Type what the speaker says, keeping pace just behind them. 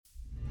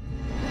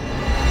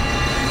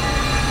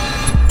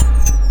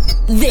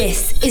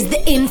This is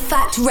the In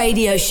Fact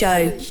Radio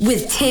Show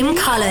with Tim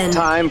Cullen.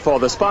 Time for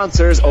the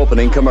sponsor's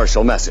opening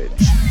commercial message.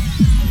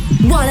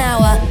 1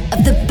 hour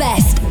of the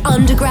best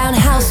underground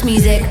house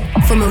music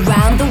from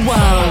around the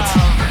world.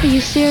 Are you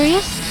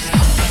serious?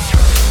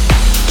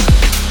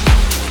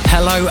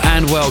 Hello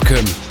and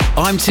welcome.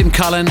 I'm Tim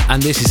Cullen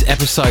and this is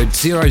episode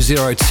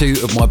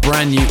 002 of my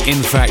brand new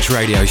In Fact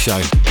Radio Show.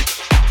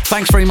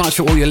 Thanks very much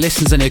for all your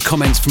listens and your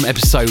comments from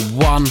episode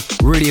 1.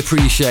 Really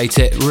appreciate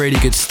it. Really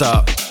good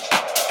start.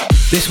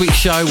 This week's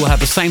show will have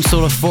the same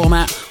sort of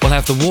format. We'll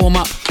have the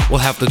warm-up, we'll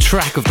have the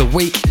track of the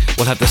week,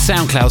 we'll have the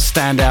SoundCloud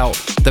standout,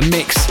 the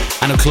mix,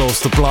 and of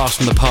course the blast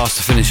from the past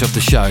to finish off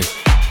the show.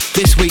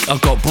 This week I've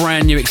got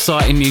brand new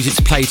exciting music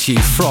to play to you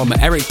from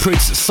Eric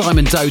Prydz,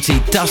 Simon Doty,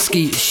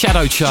 Dusky,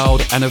 Shadow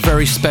Child, and a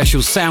very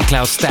special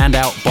SoundCloud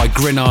standout by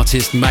Grin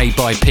artist Made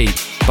by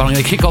Pete. But I'm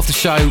going to kick off the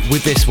show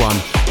with this one,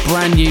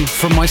 brand new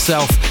from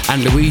myself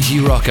and Luigi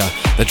Rocca.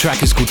 The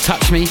track is called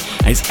Touch Me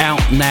and it's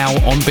out now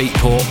on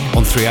Beatport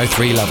on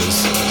 303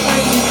 Lovers.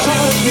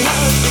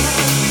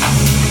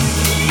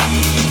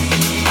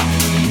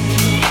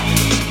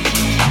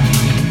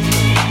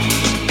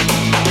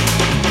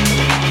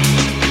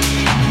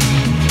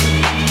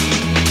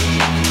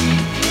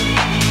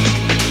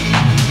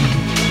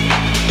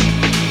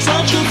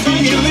 Such a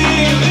feeling.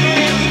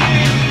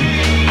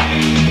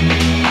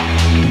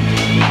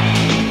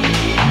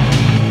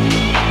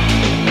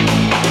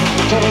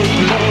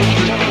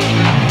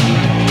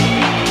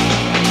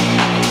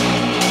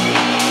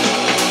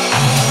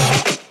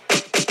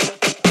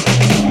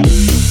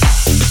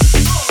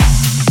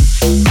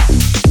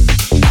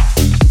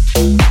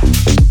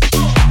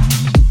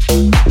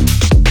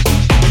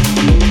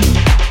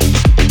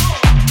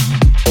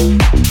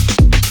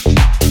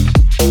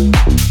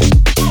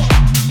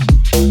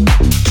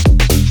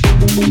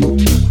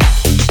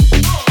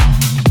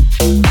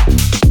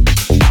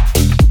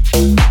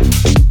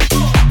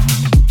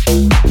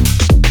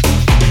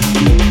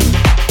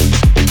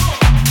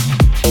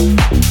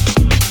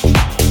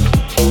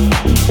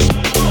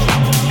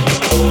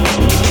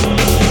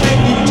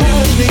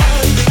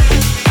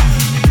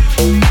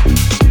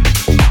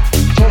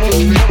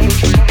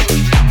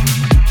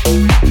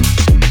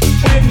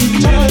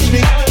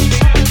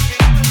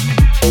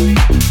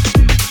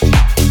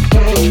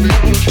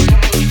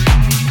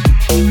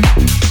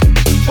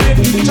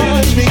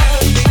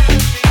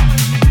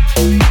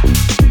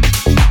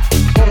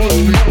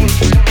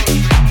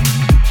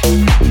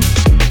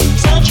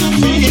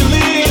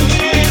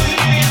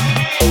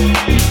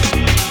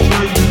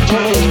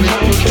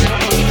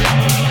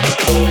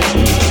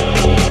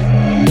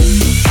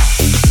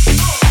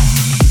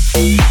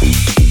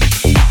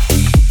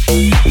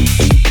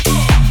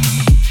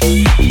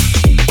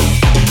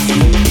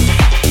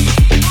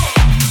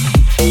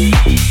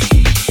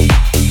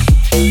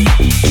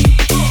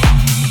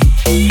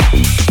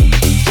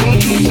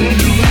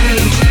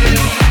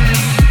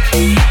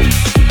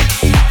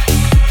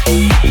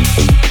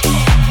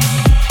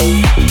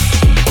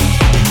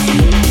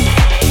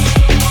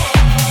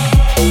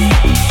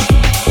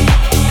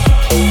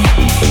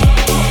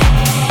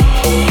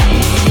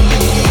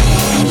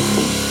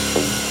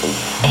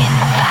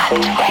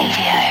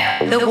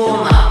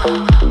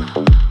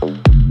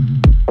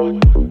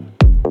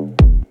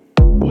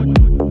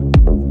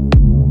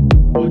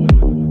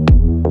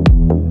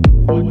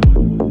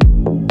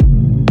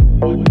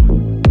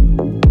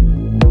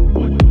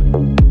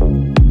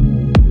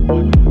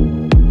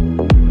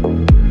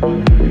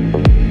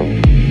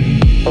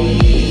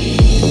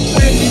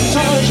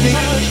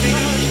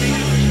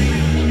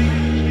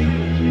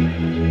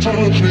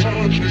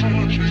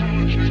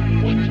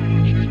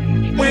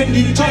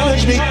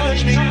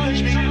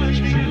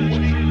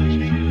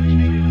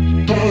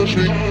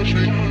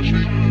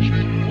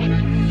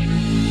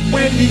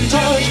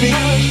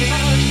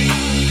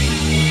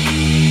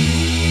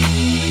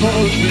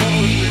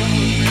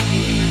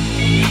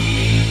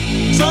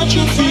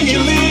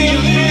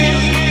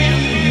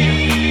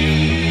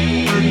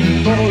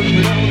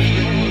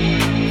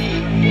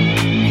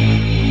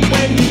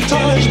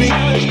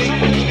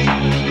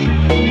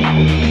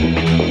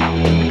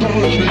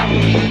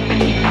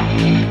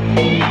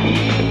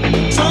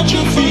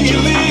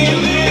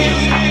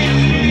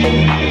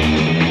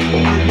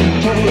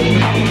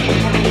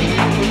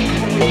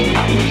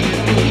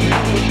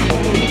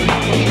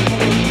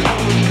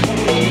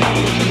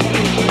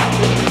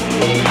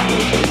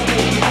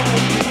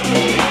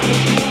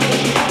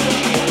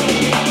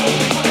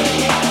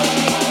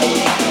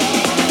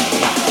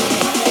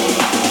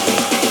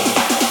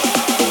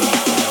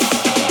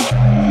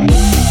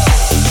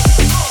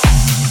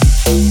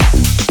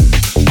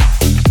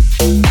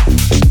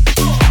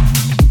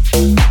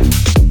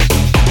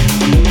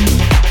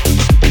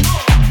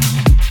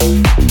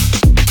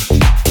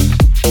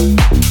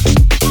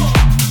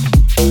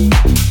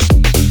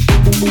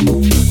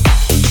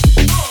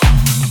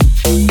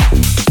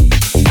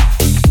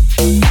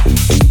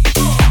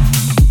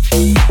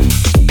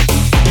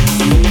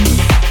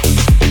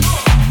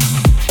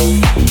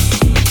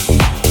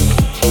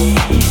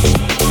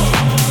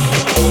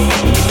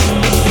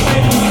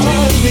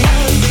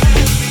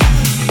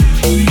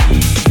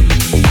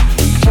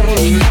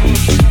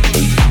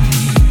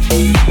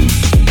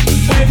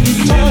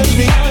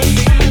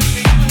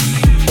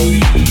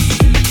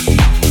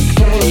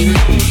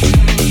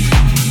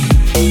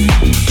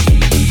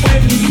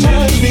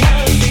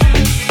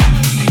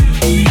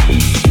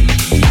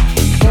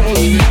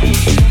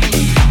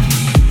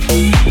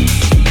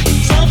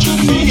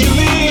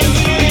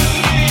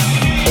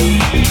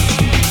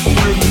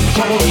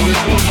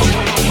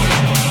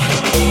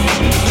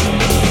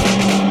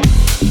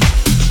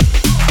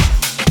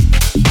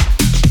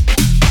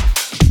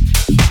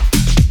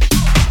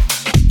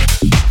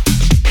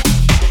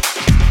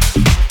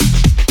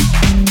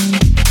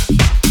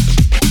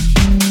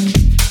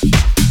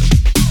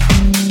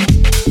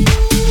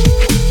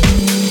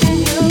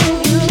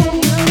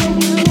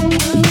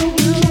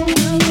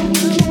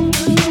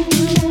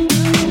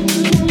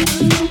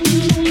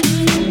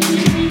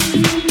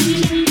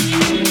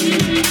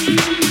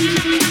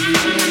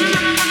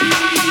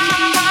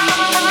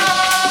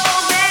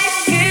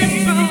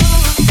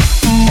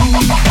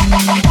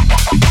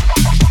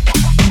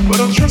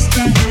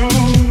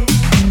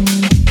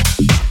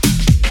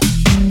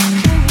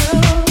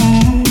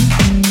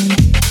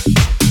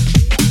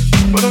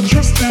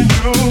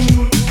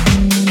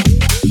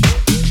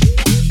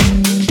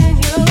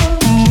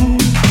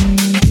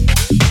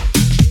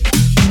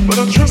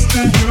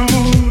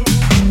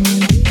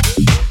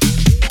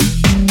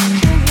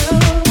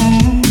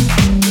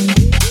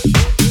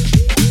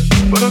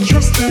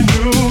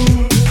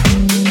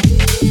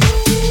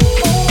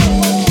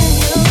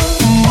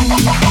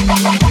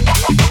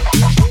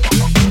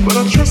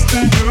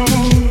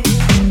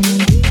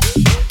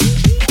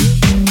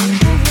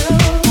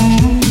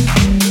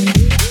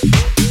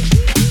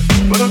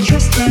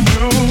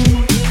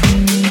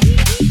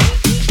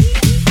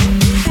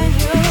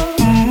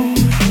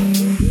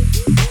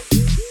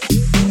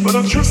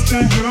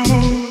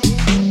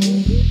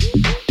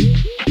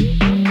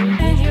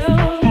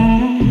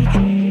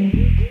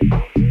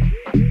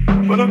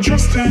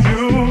 trust in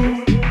you.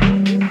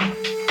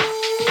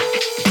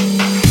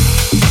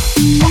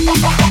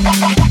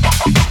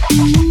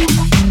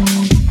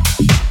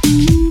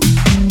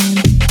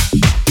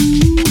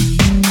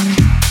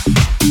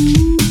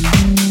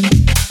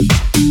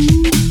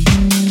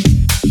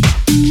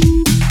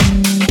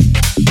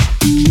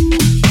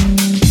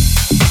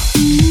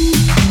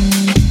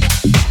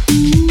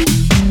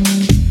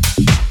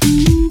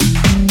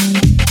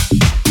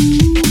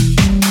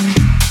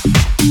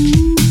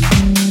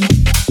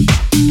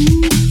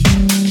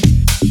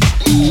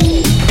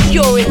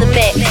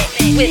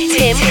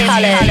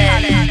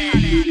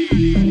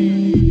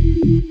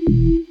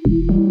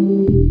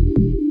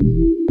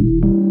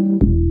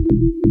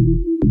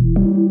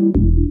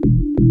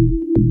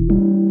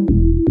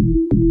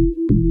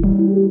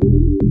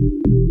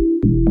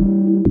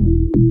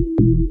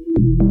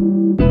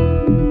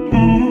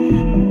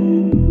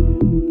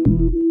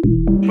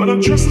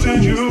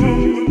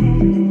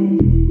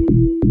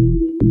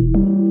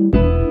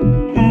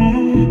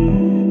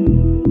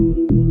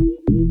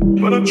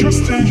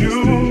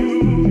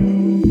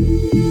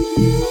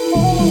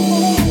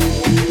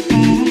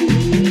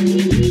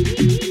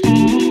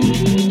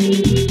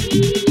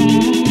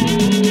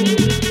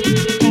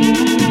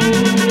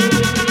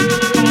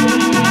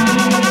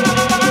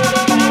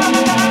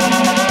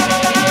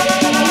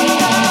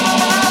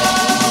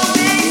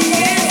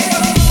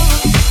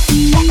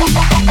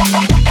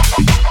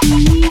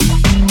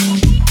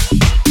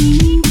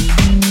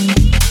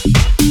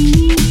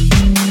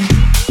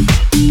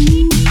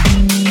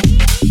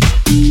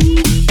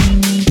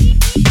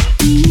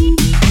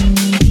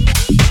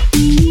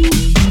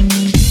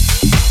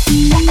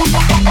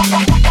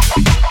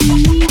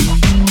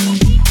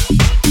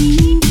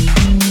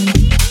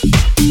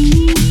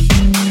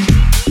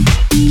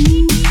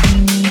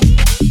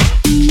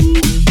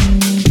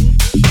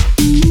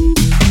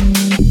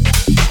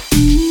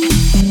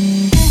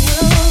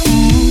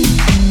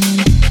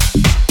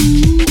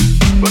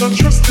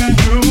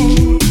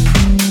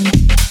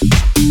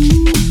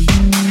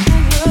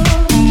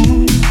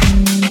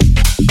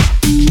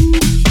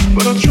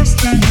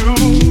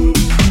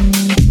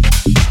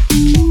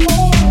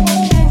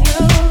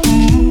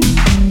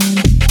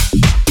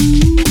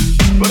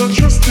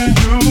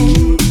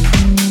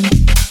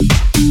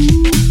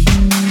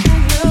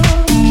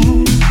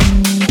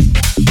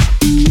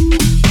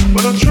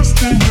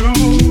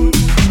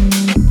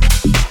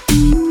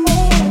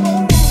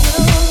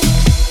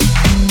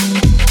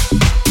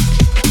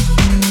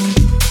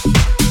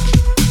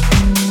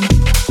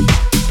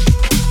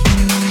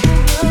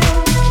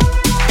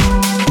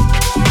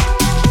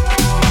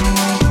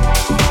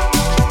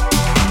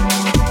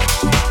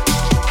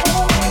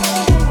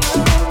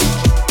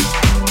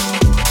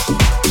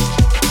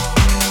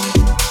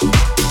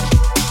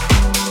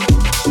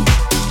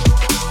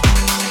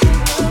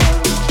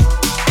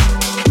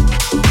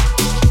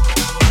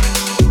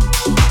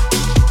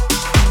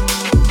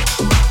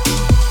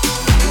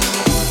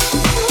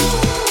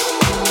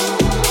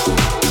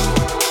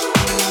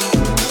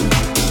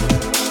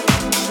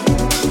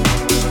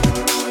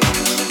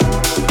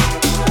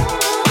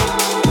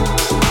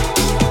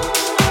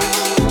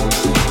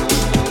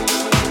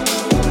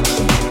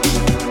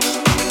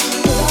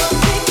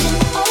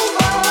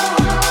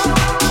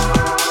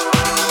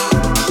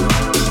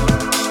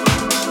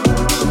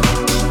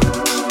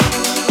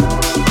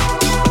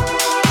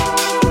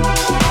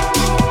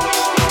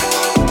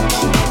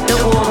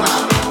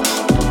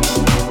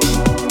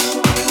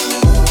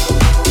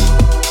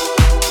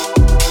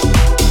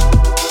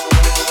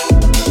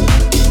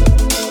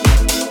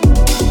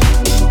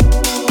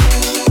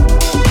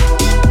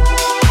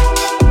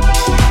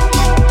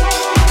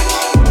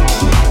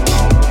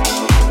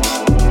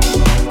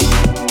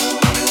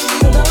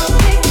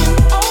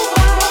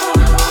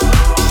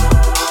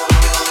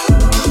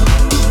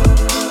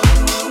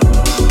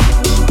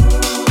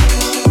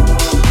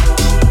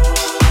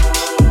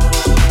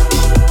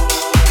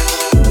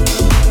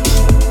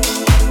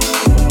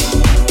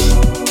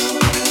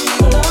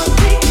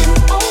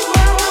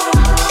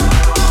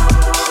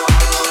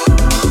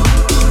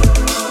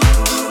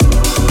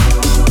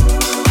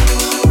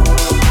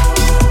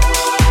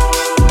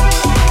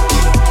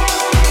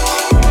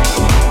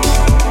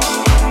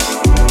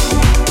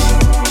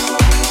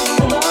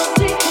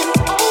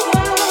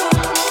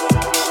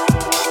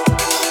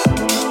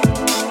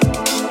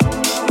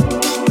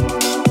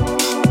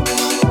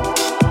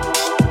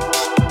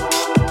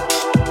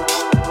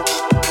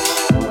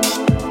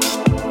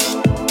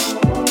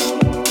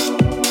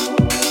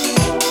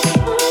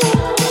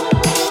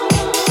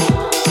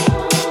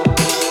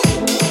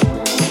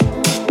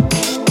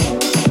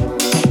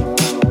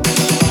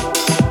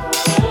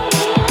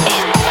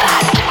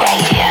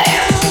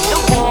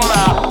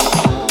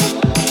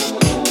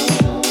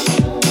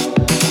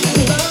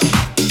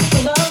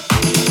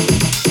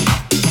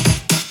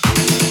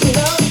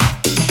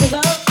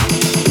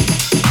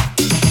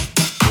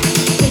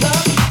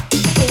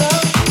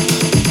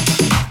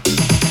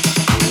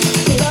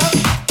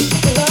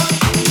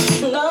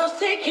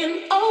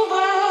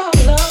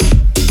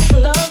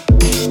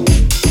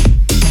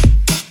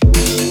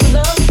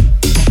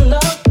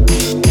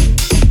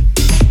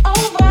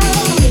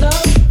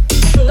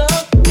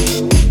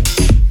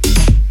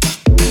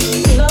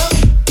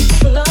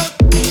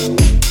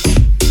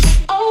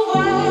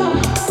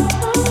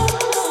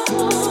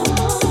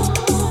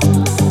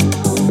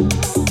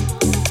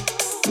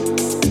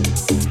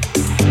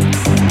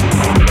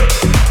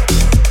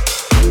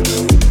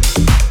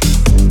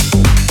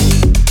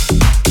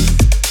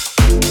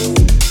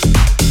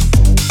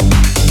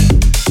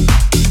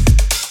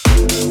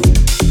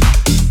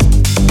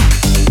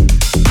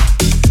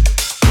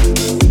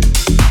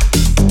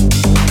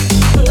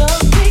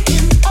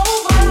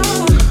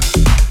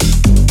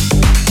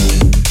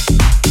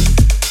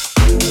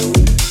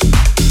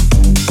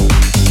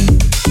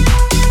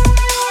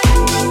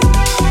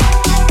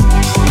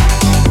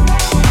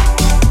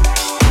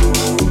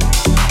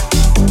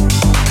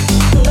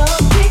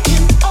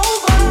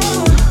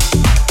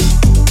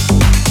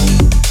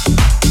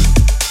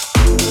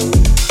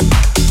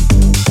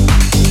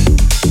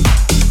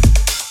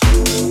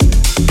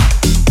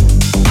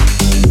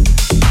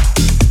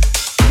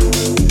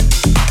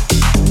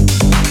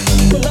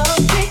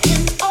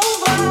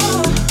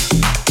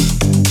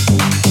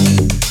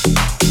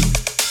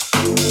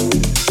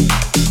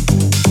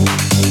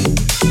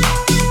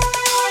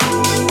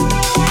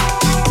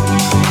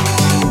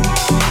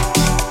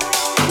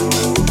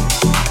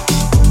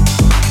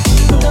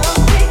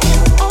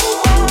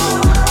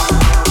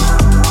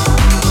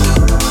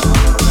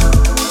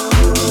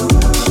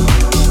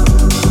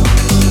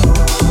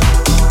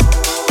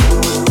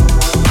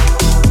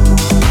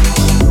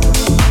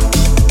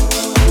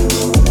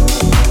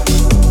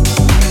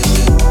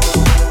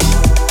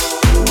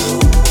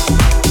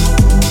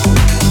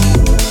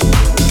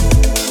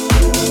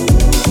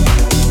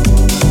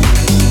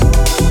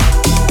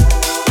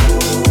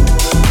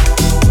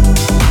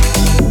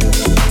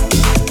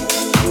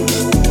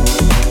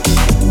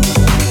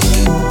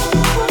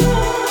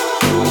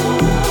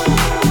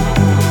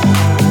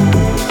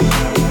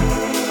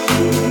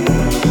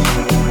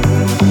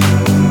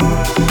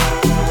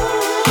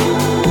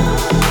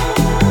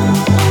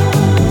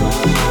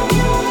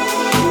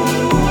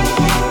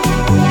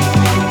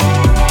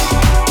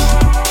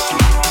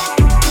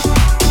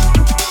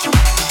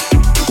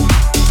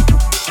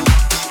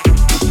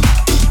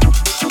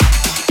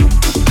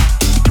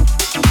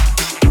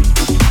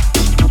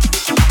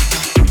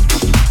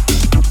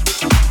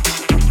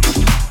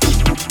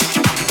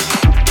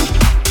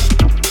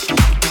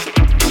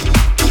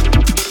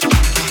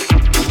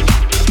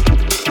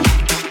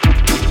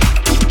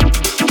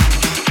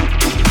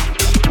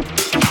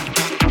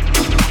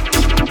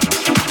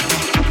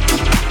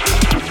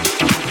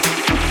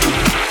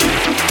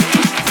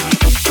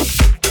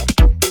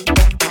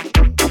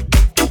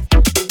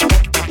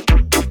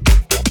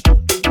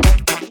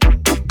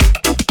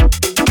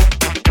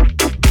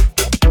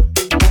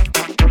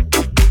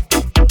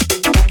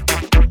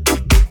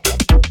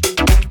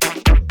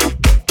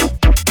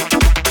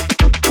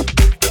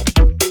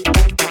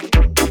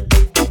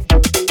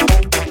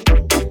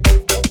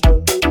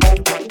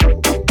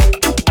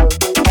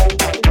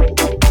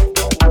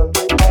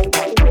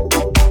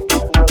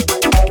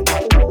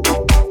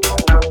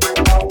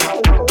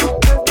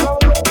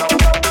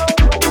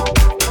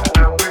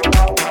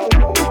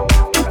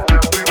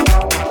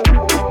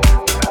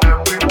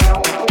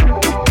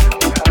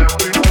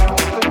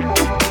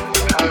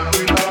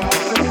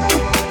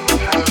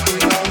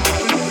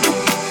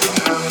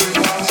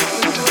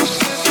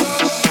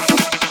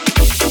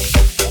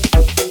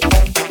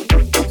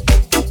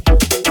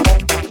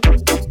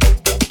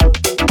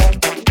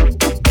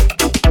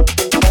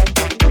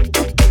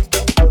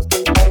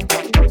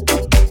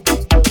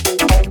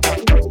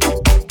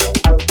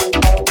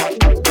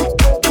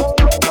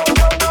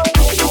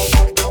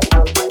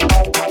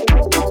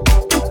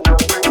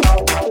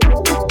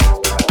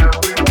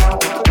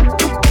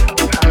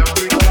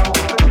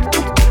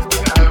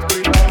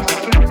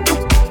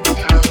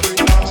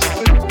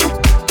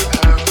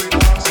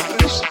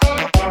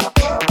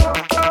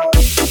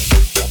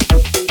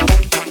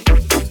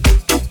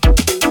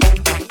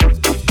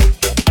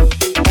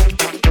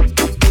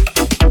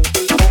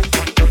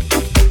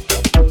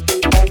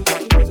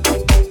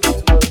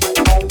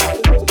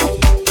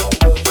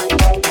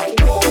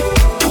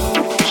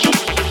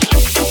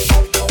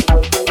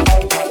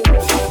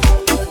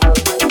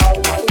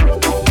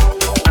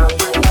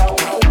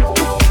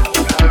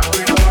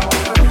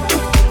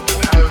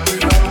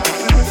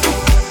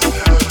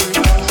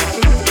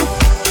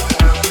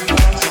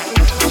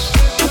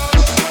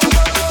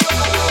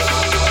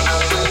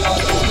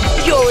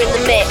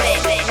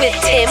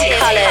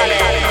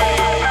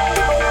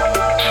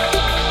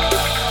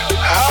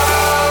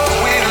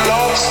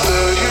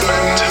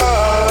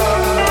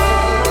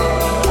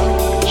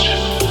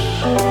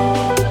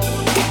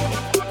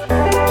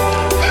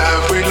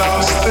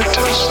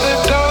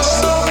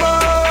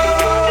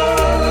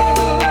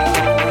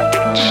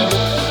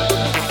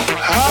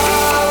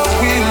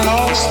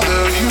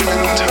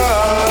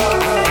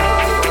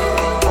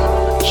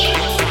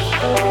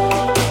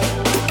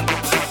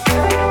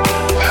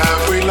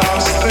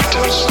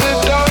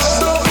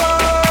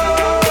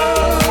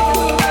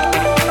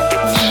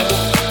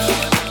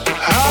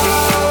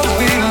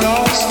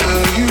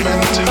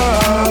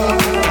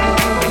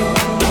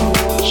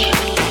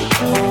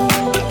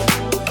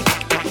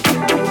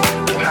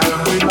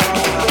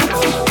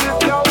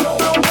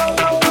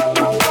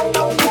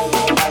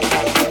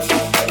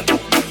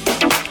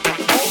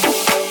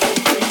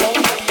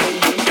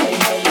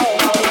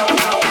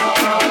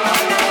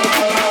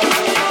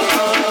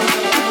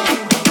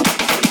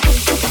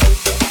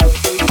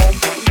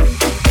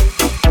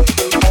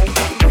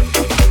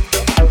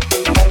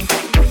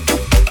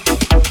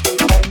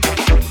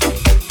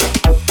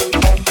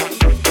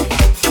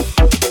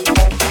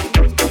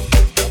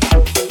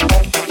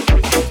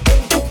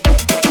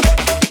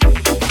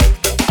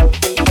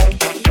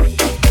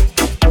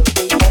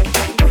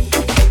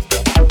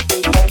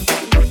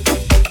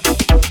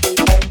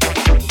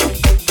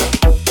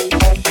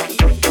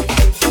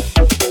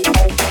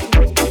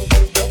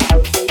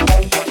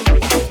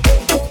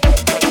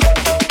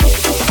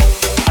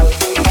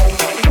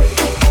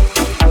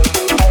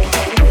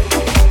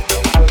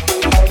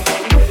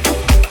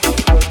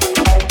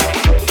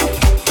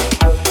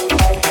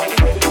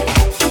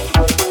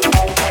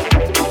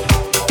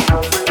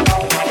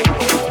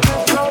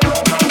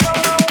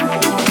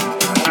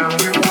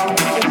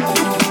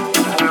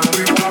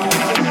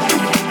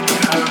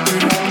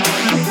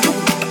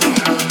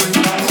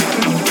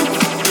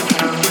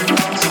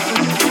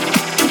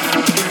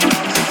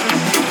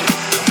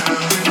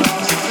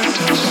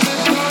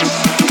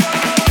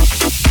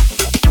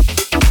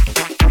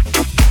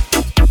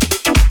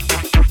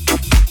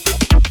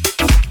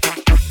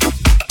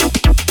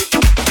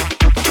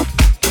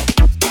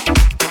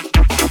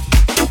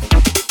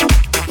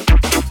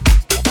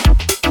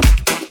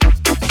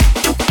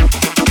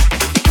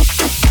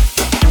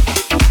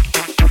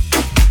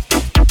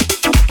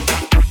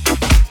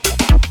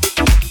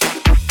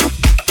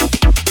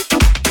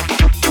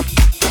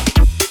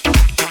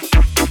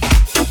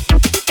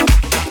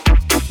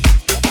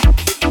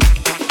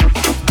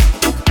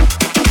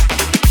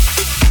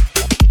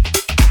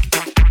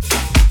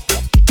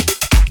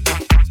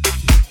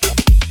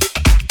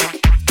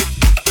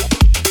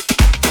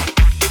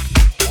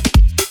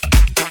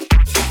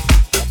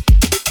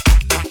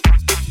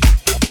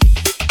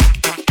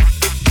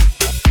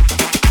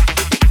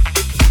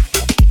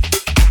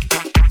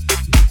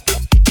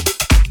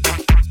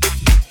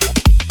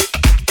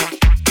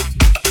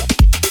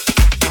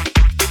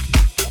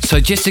 So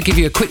just to give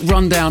you a quick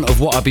rundown of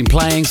what I've been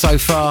playing so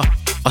far,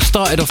 I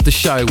started off the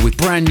show with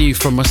brand new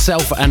from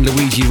myself and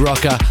Luigi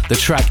Rocca. The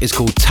track is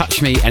called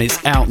Touch Me and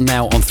it's out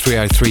now on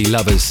 303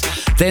 Lovers.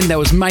 Then there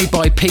was Made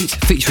by Pete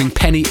featuring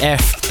Penny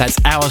F. That's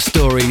Our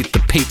Story,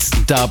 the Pete's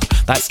dub.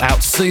 That's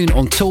out soon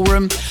on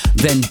Toolroom.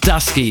 Then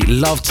Dusky,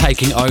 Love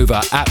Taking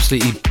Over.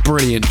 Absolutely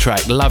brilliant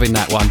track. Loving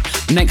that one.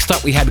 Next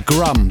up we had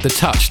Grum, The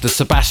Touch, the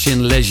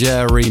Sebastian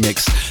Leger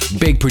remix.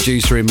 Big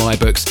producer in my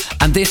books.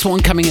 And this one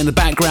coming in the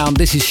background,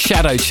 this is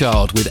Shadow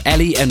Child with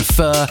Ellie and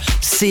Fur.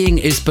 Seeing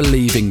is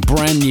Believing.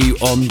 Brand new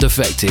on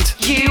Defected.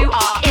 You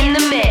are in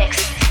the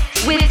mix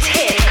with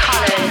Tim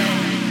Cullen.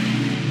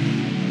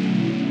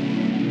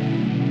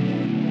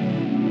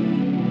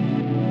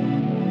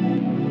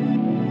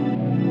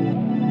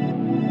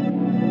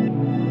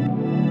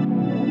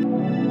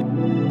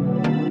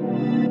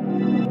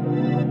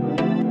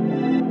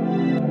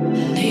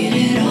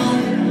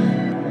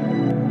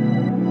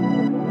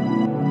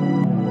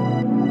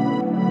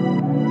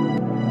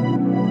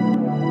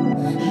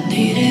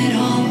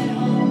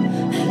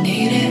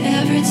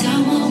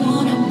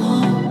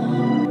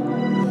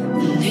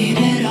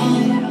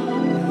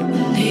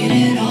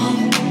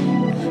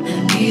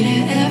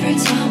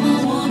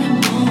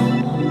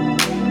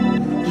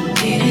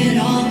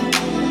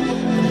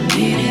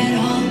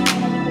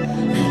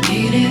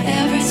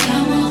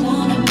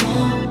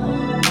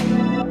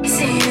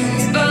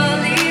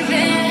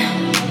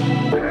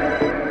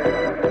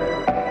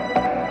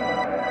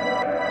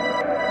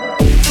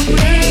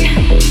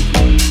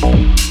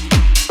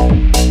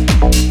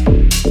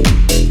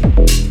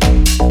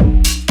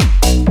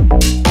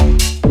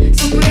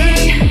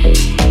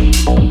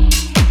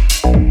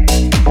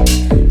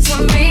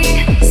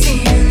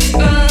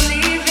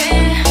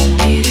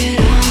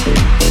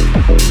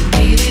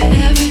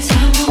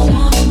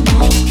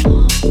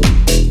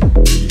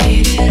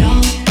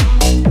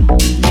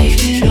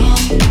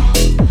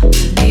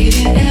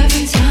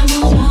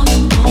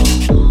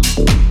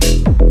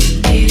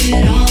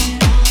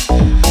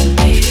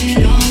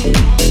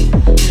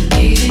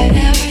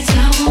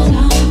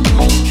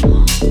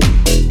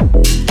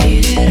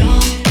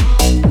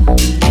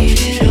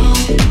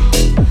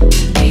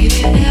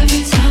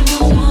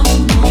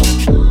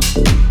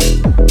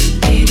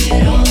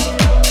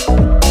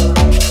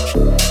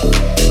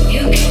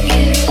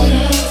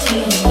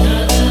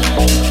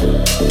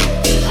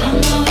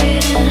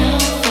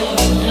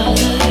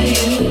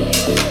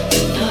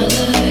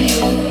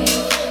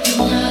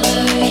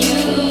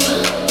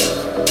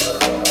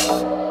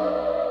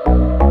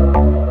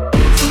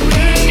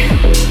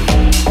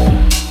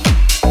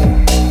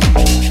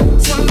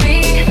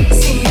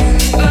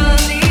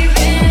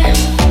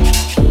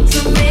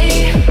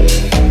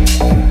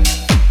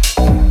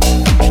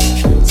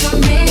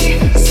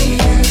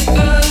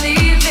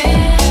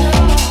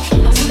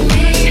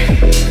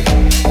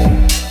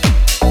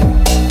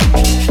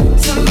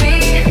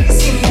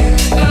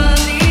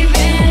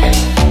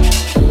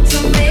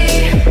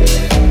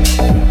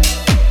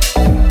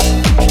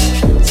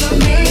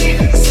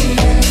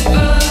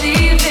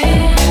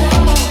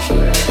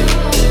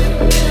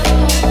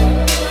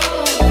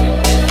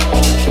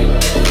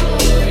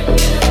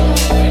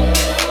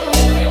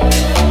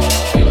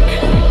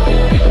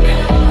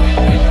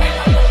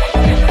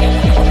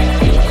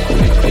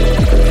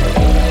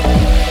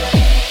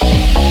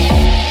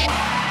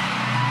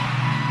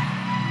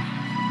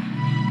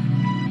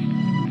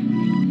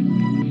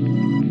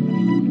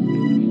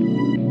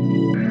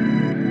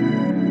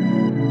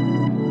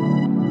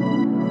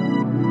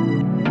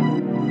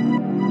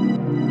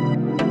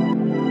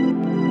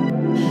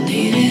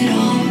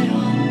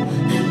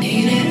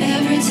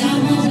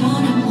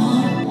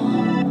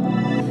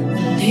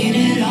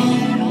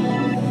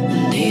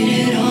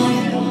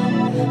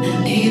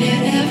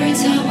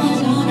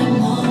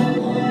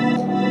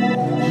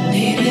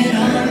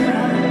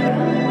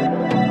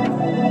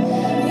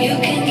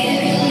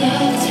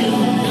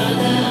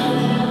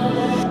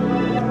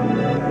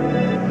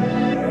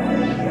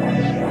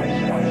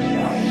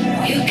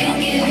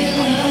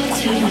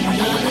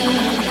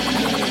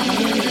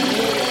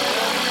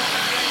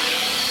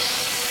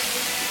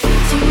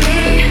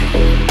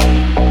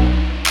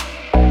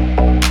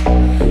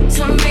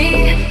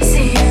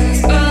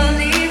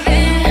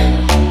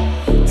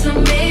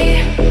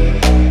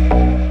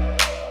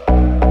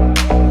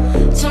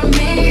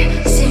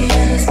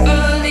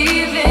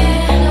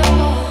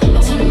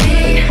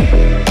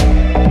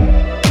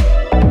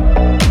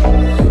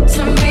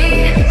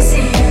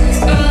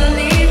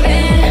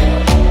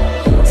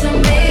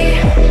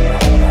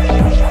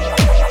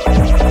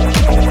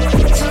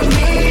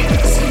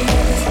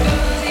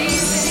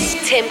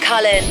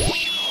 Cullen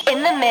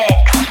in the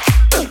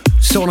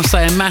mix. So I want to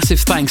say a massive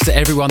thanks to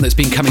everyone that's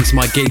been coming to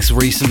my gigs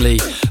recently.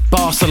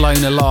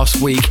 Barcelona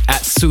last week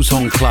at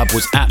Souton Club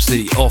was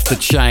absolutely off the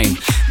chain.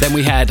 Then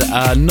we had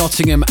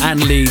Nottingham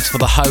and Leeds for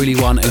the Holy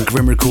One and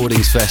Grim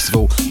Recordings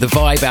Festival. The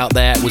vibe out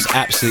there was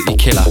absolutely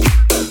killer.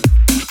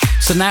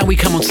 So now we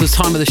come on to the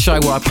time of the show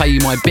where I play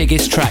you my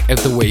biggest track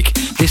of the week.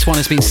 This one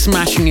has been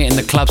smashing it in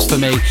the clubs for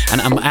me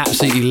and I'm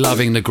absolutely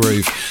loving the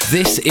groove.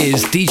 This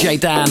is DJ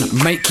Dan,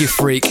 Make You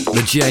Freak,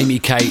 the Jamie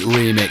K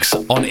remix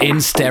on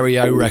In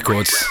Stereo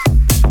Records.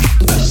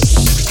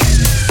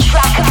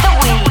 Track of the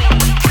week.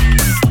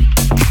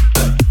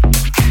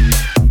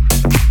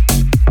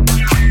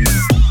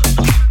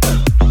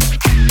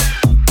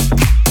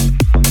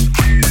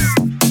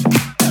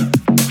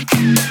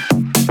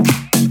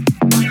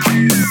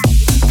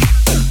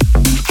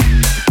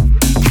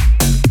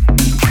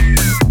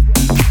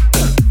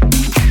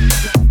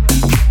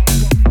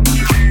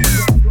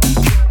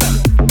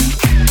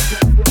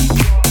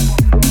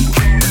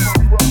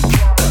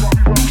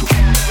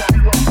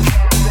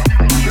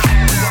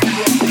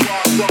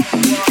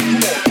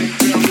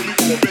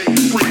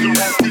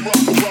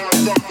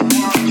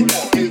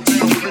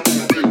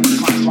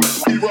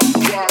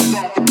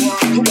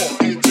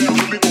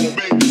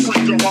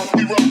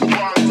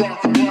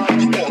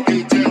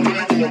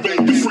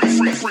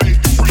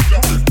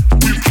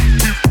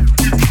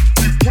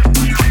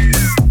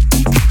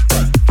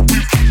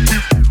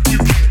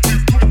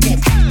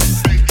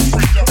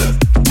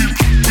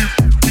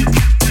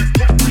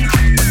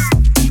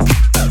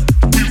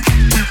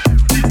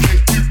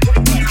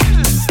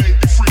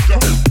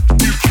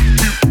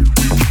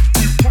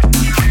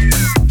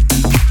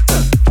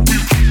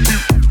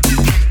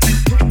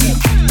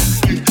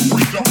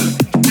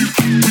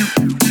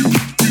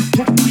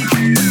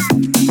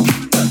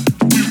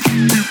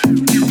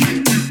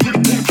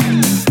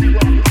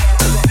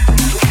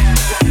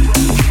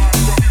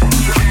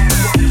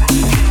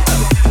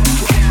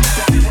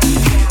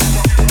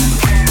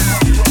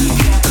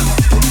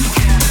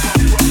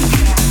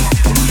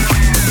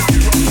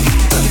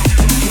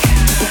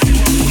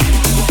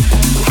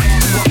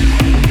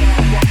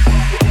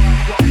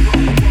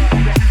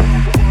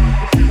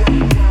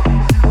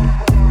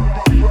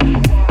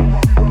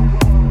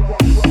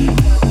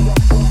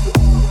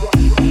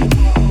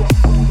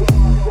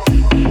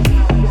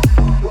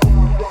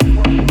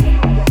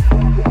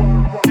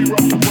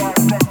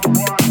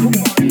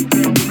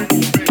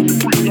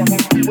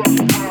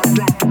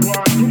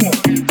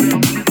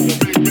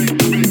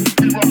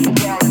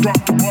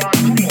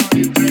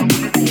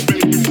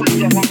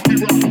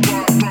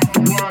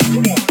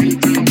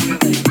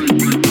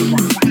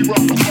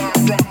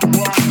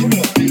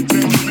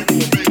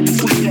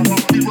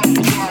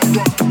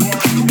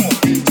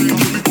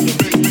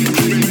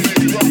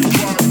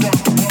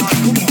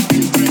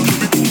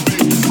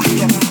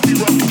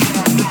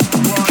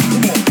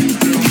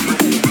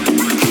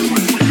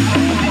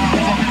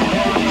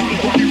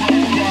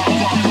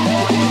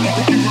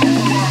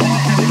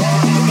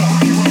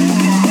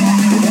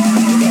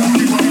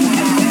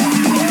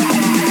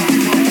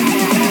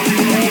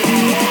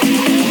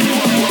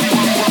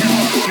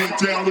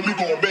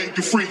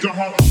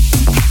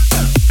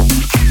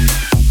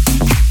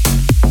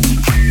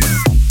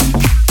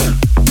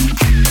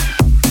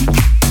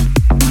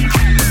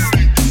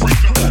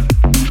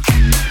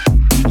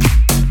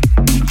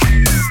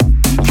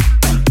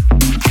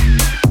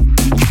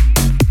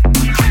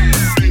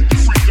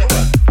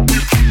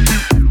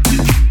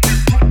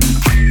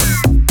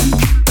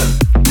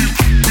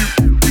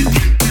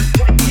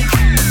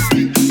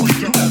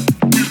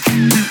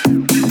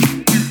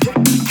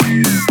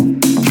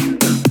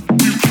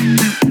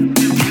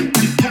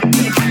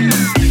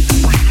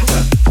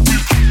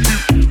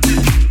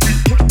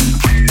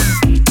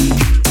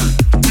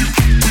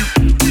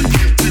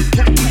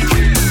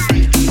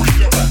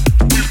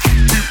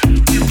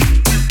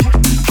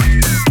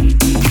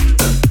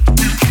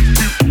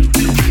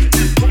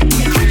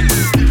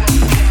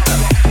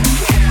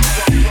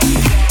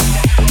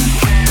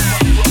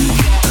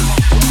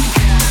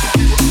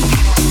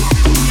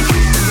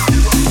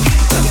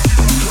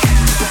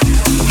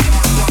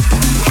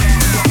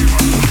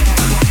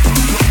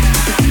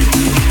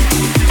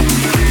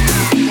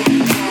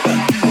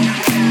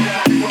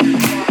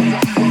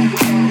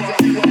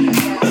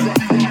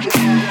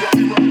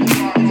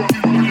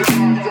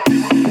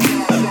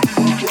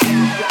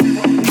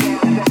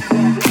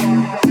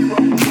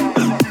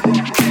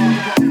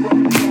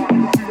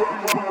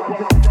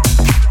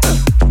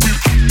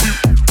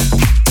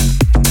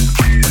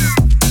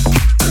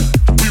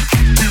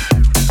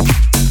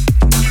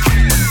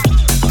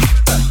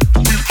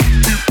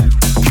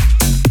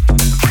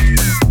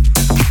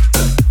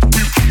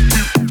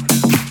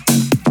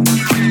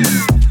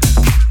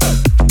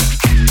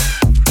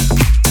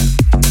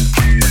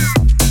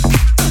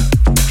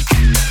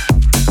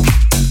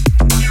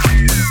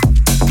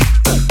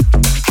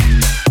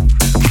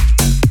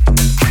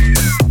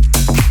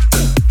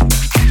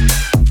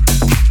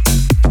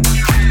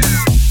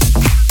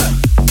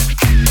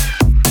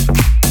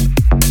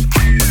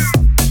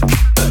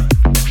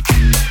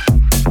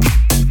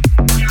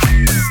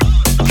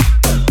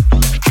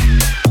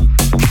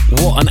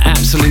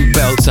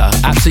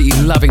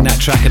 Absolutely loving that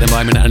track at the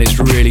moment, and it's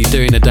really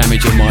doing the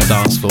damage on my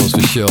dance floors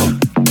for sure.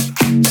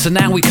 So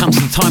now we come to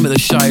the time of the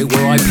show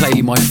where I play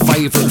you my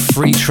favourite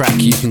free track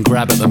you can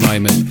grab at the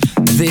moment.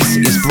 This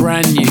is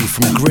brand new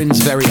from Grin's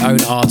very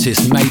own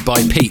artist, Made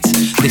by Pete.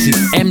 This is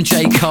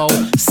MJ Cole,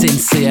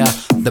 Sincere,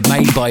 the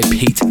Made by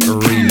Pete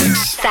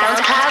remix.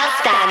 SoundCloud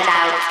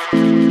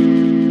Standout.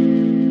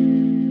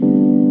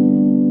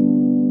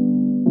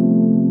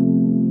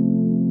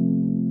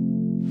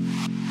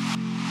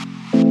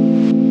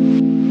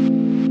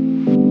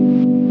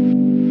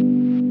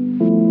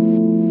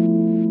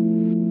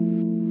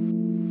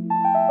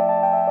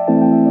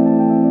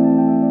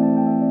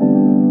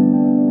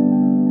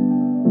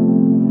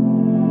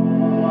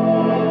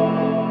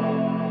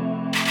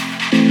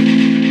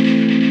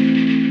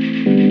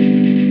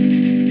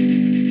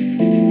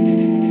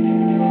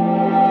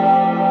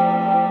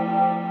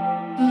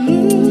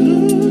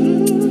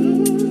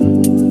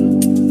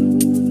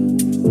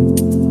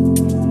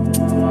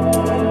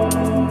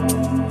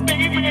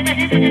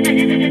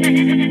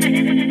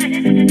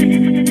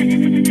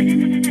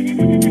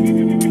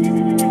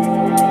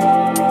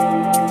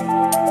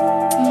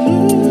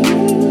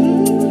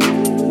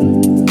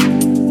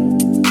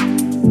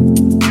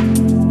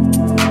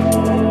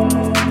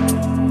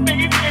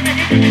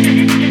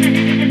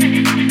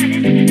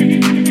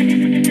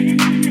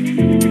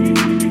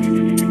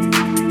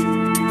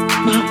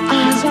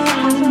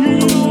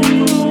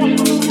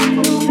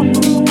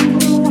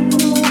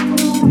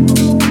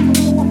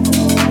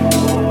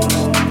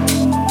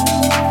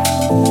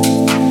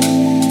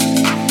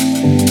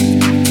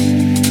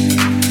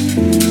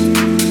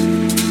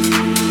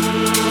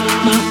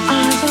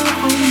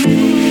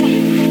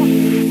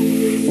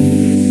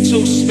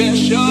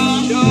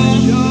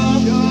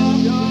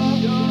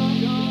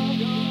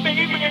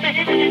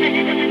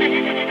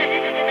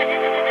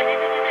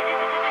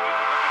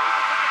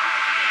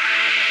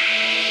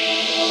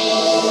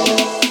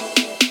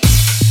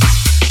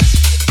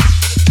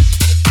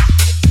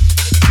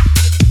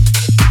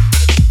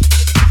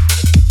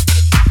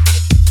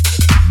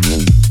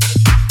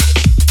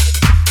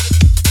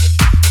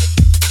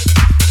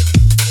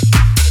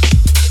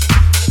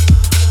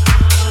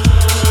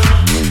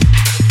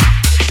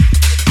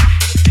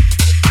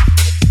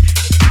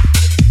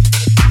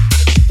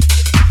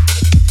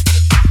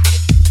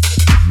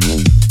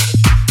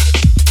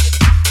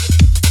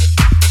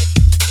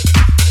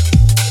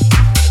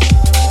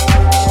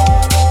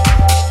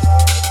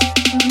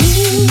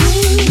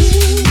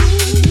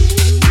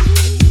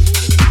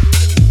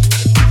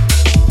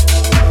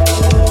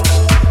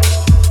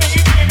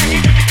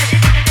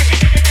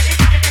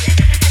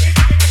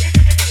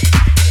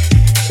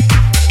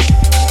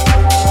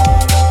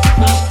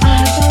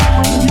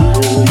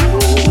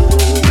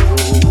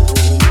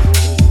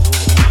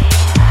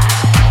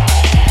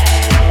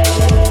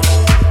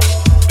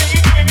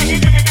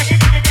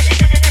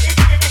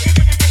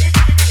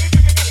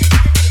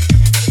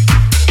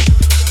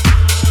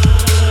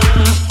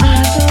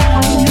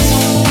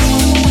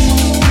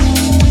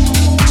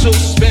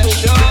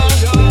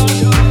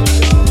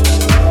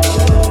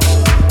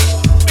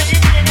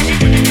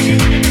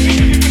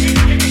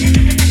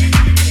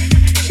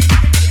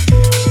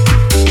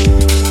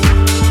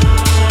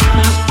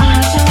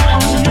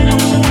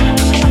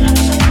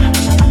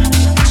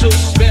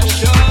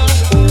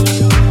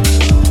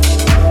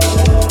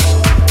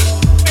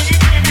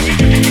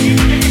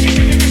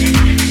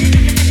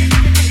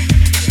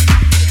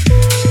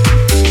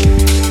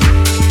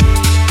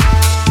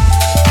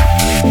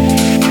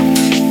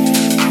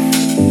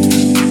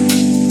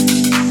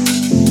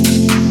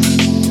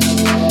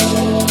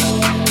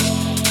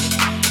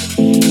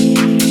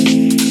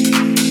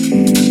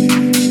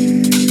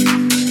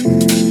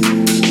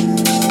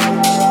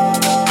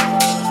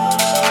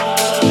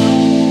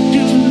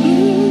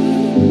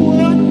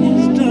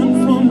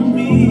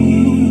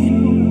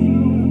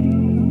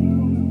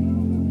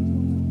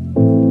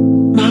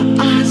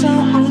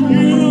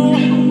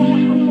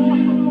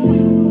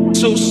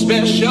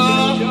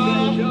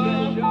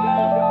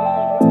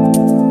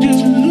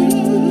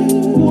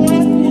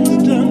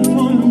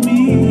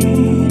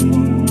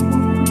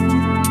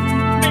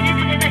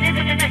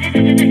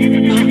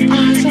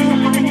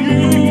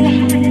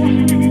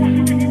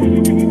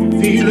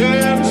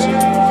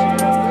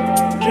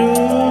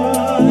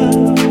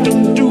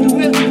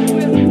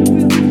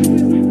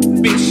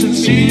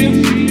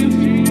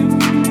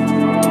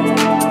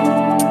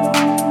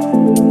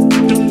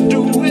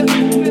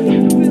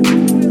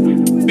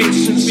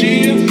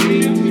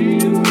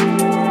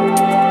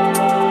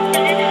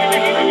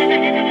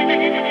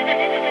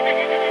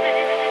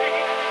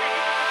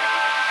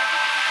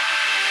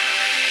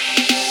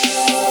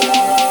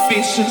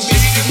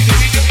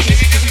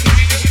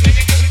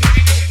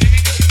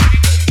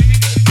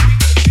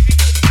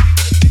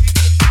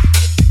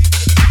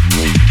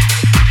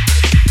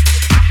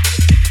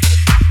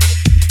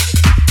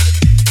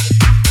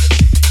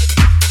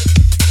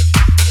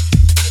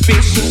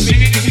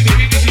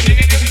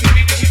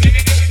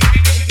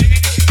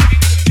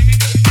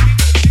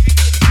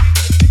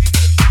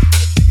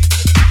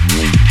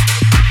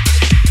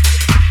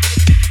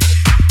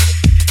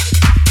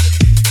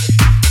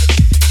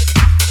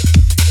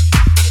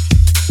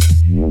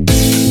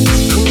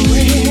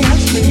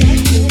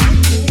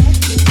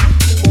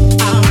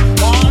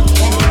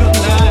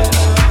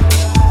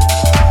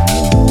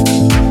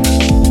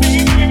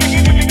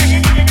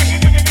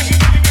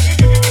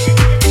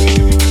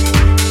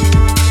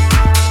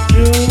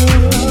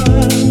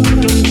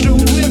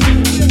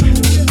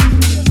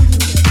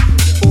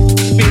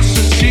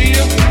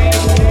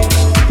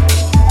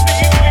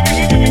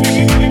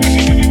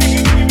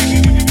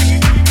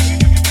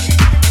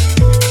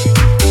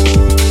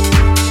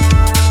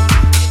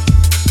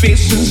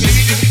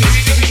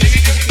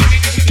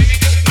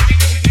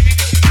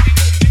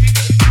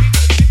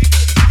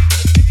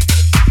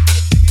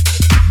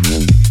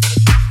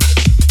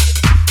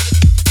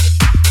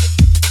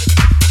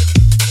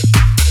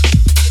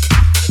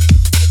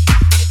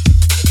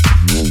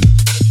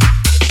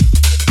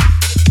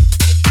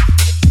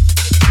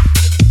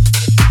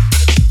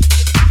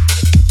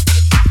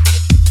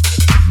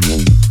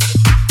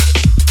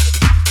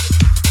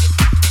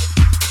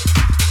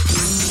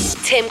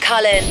 Tim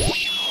Cullen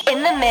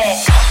in the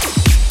mix.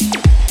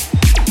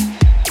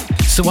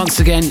 So once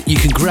again, you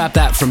can grab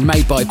that from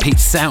Made by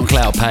Pete's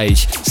SoundCloud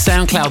page,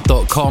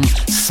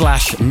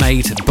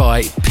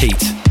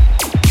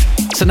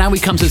 soundcloud.com/madebypete. So now we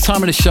come to the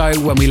time of the show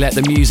when we let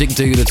the music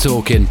do the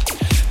talking.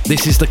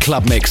 This is the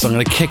club mix. I'm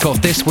going to kick off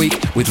this week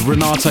with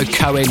Renato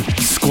Cohen,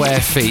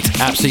 Square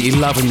Feet. Absolutely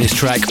loving this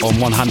track on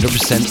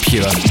 100%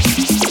 Pure.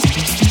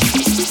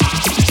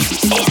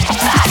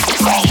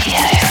 Impact Radio.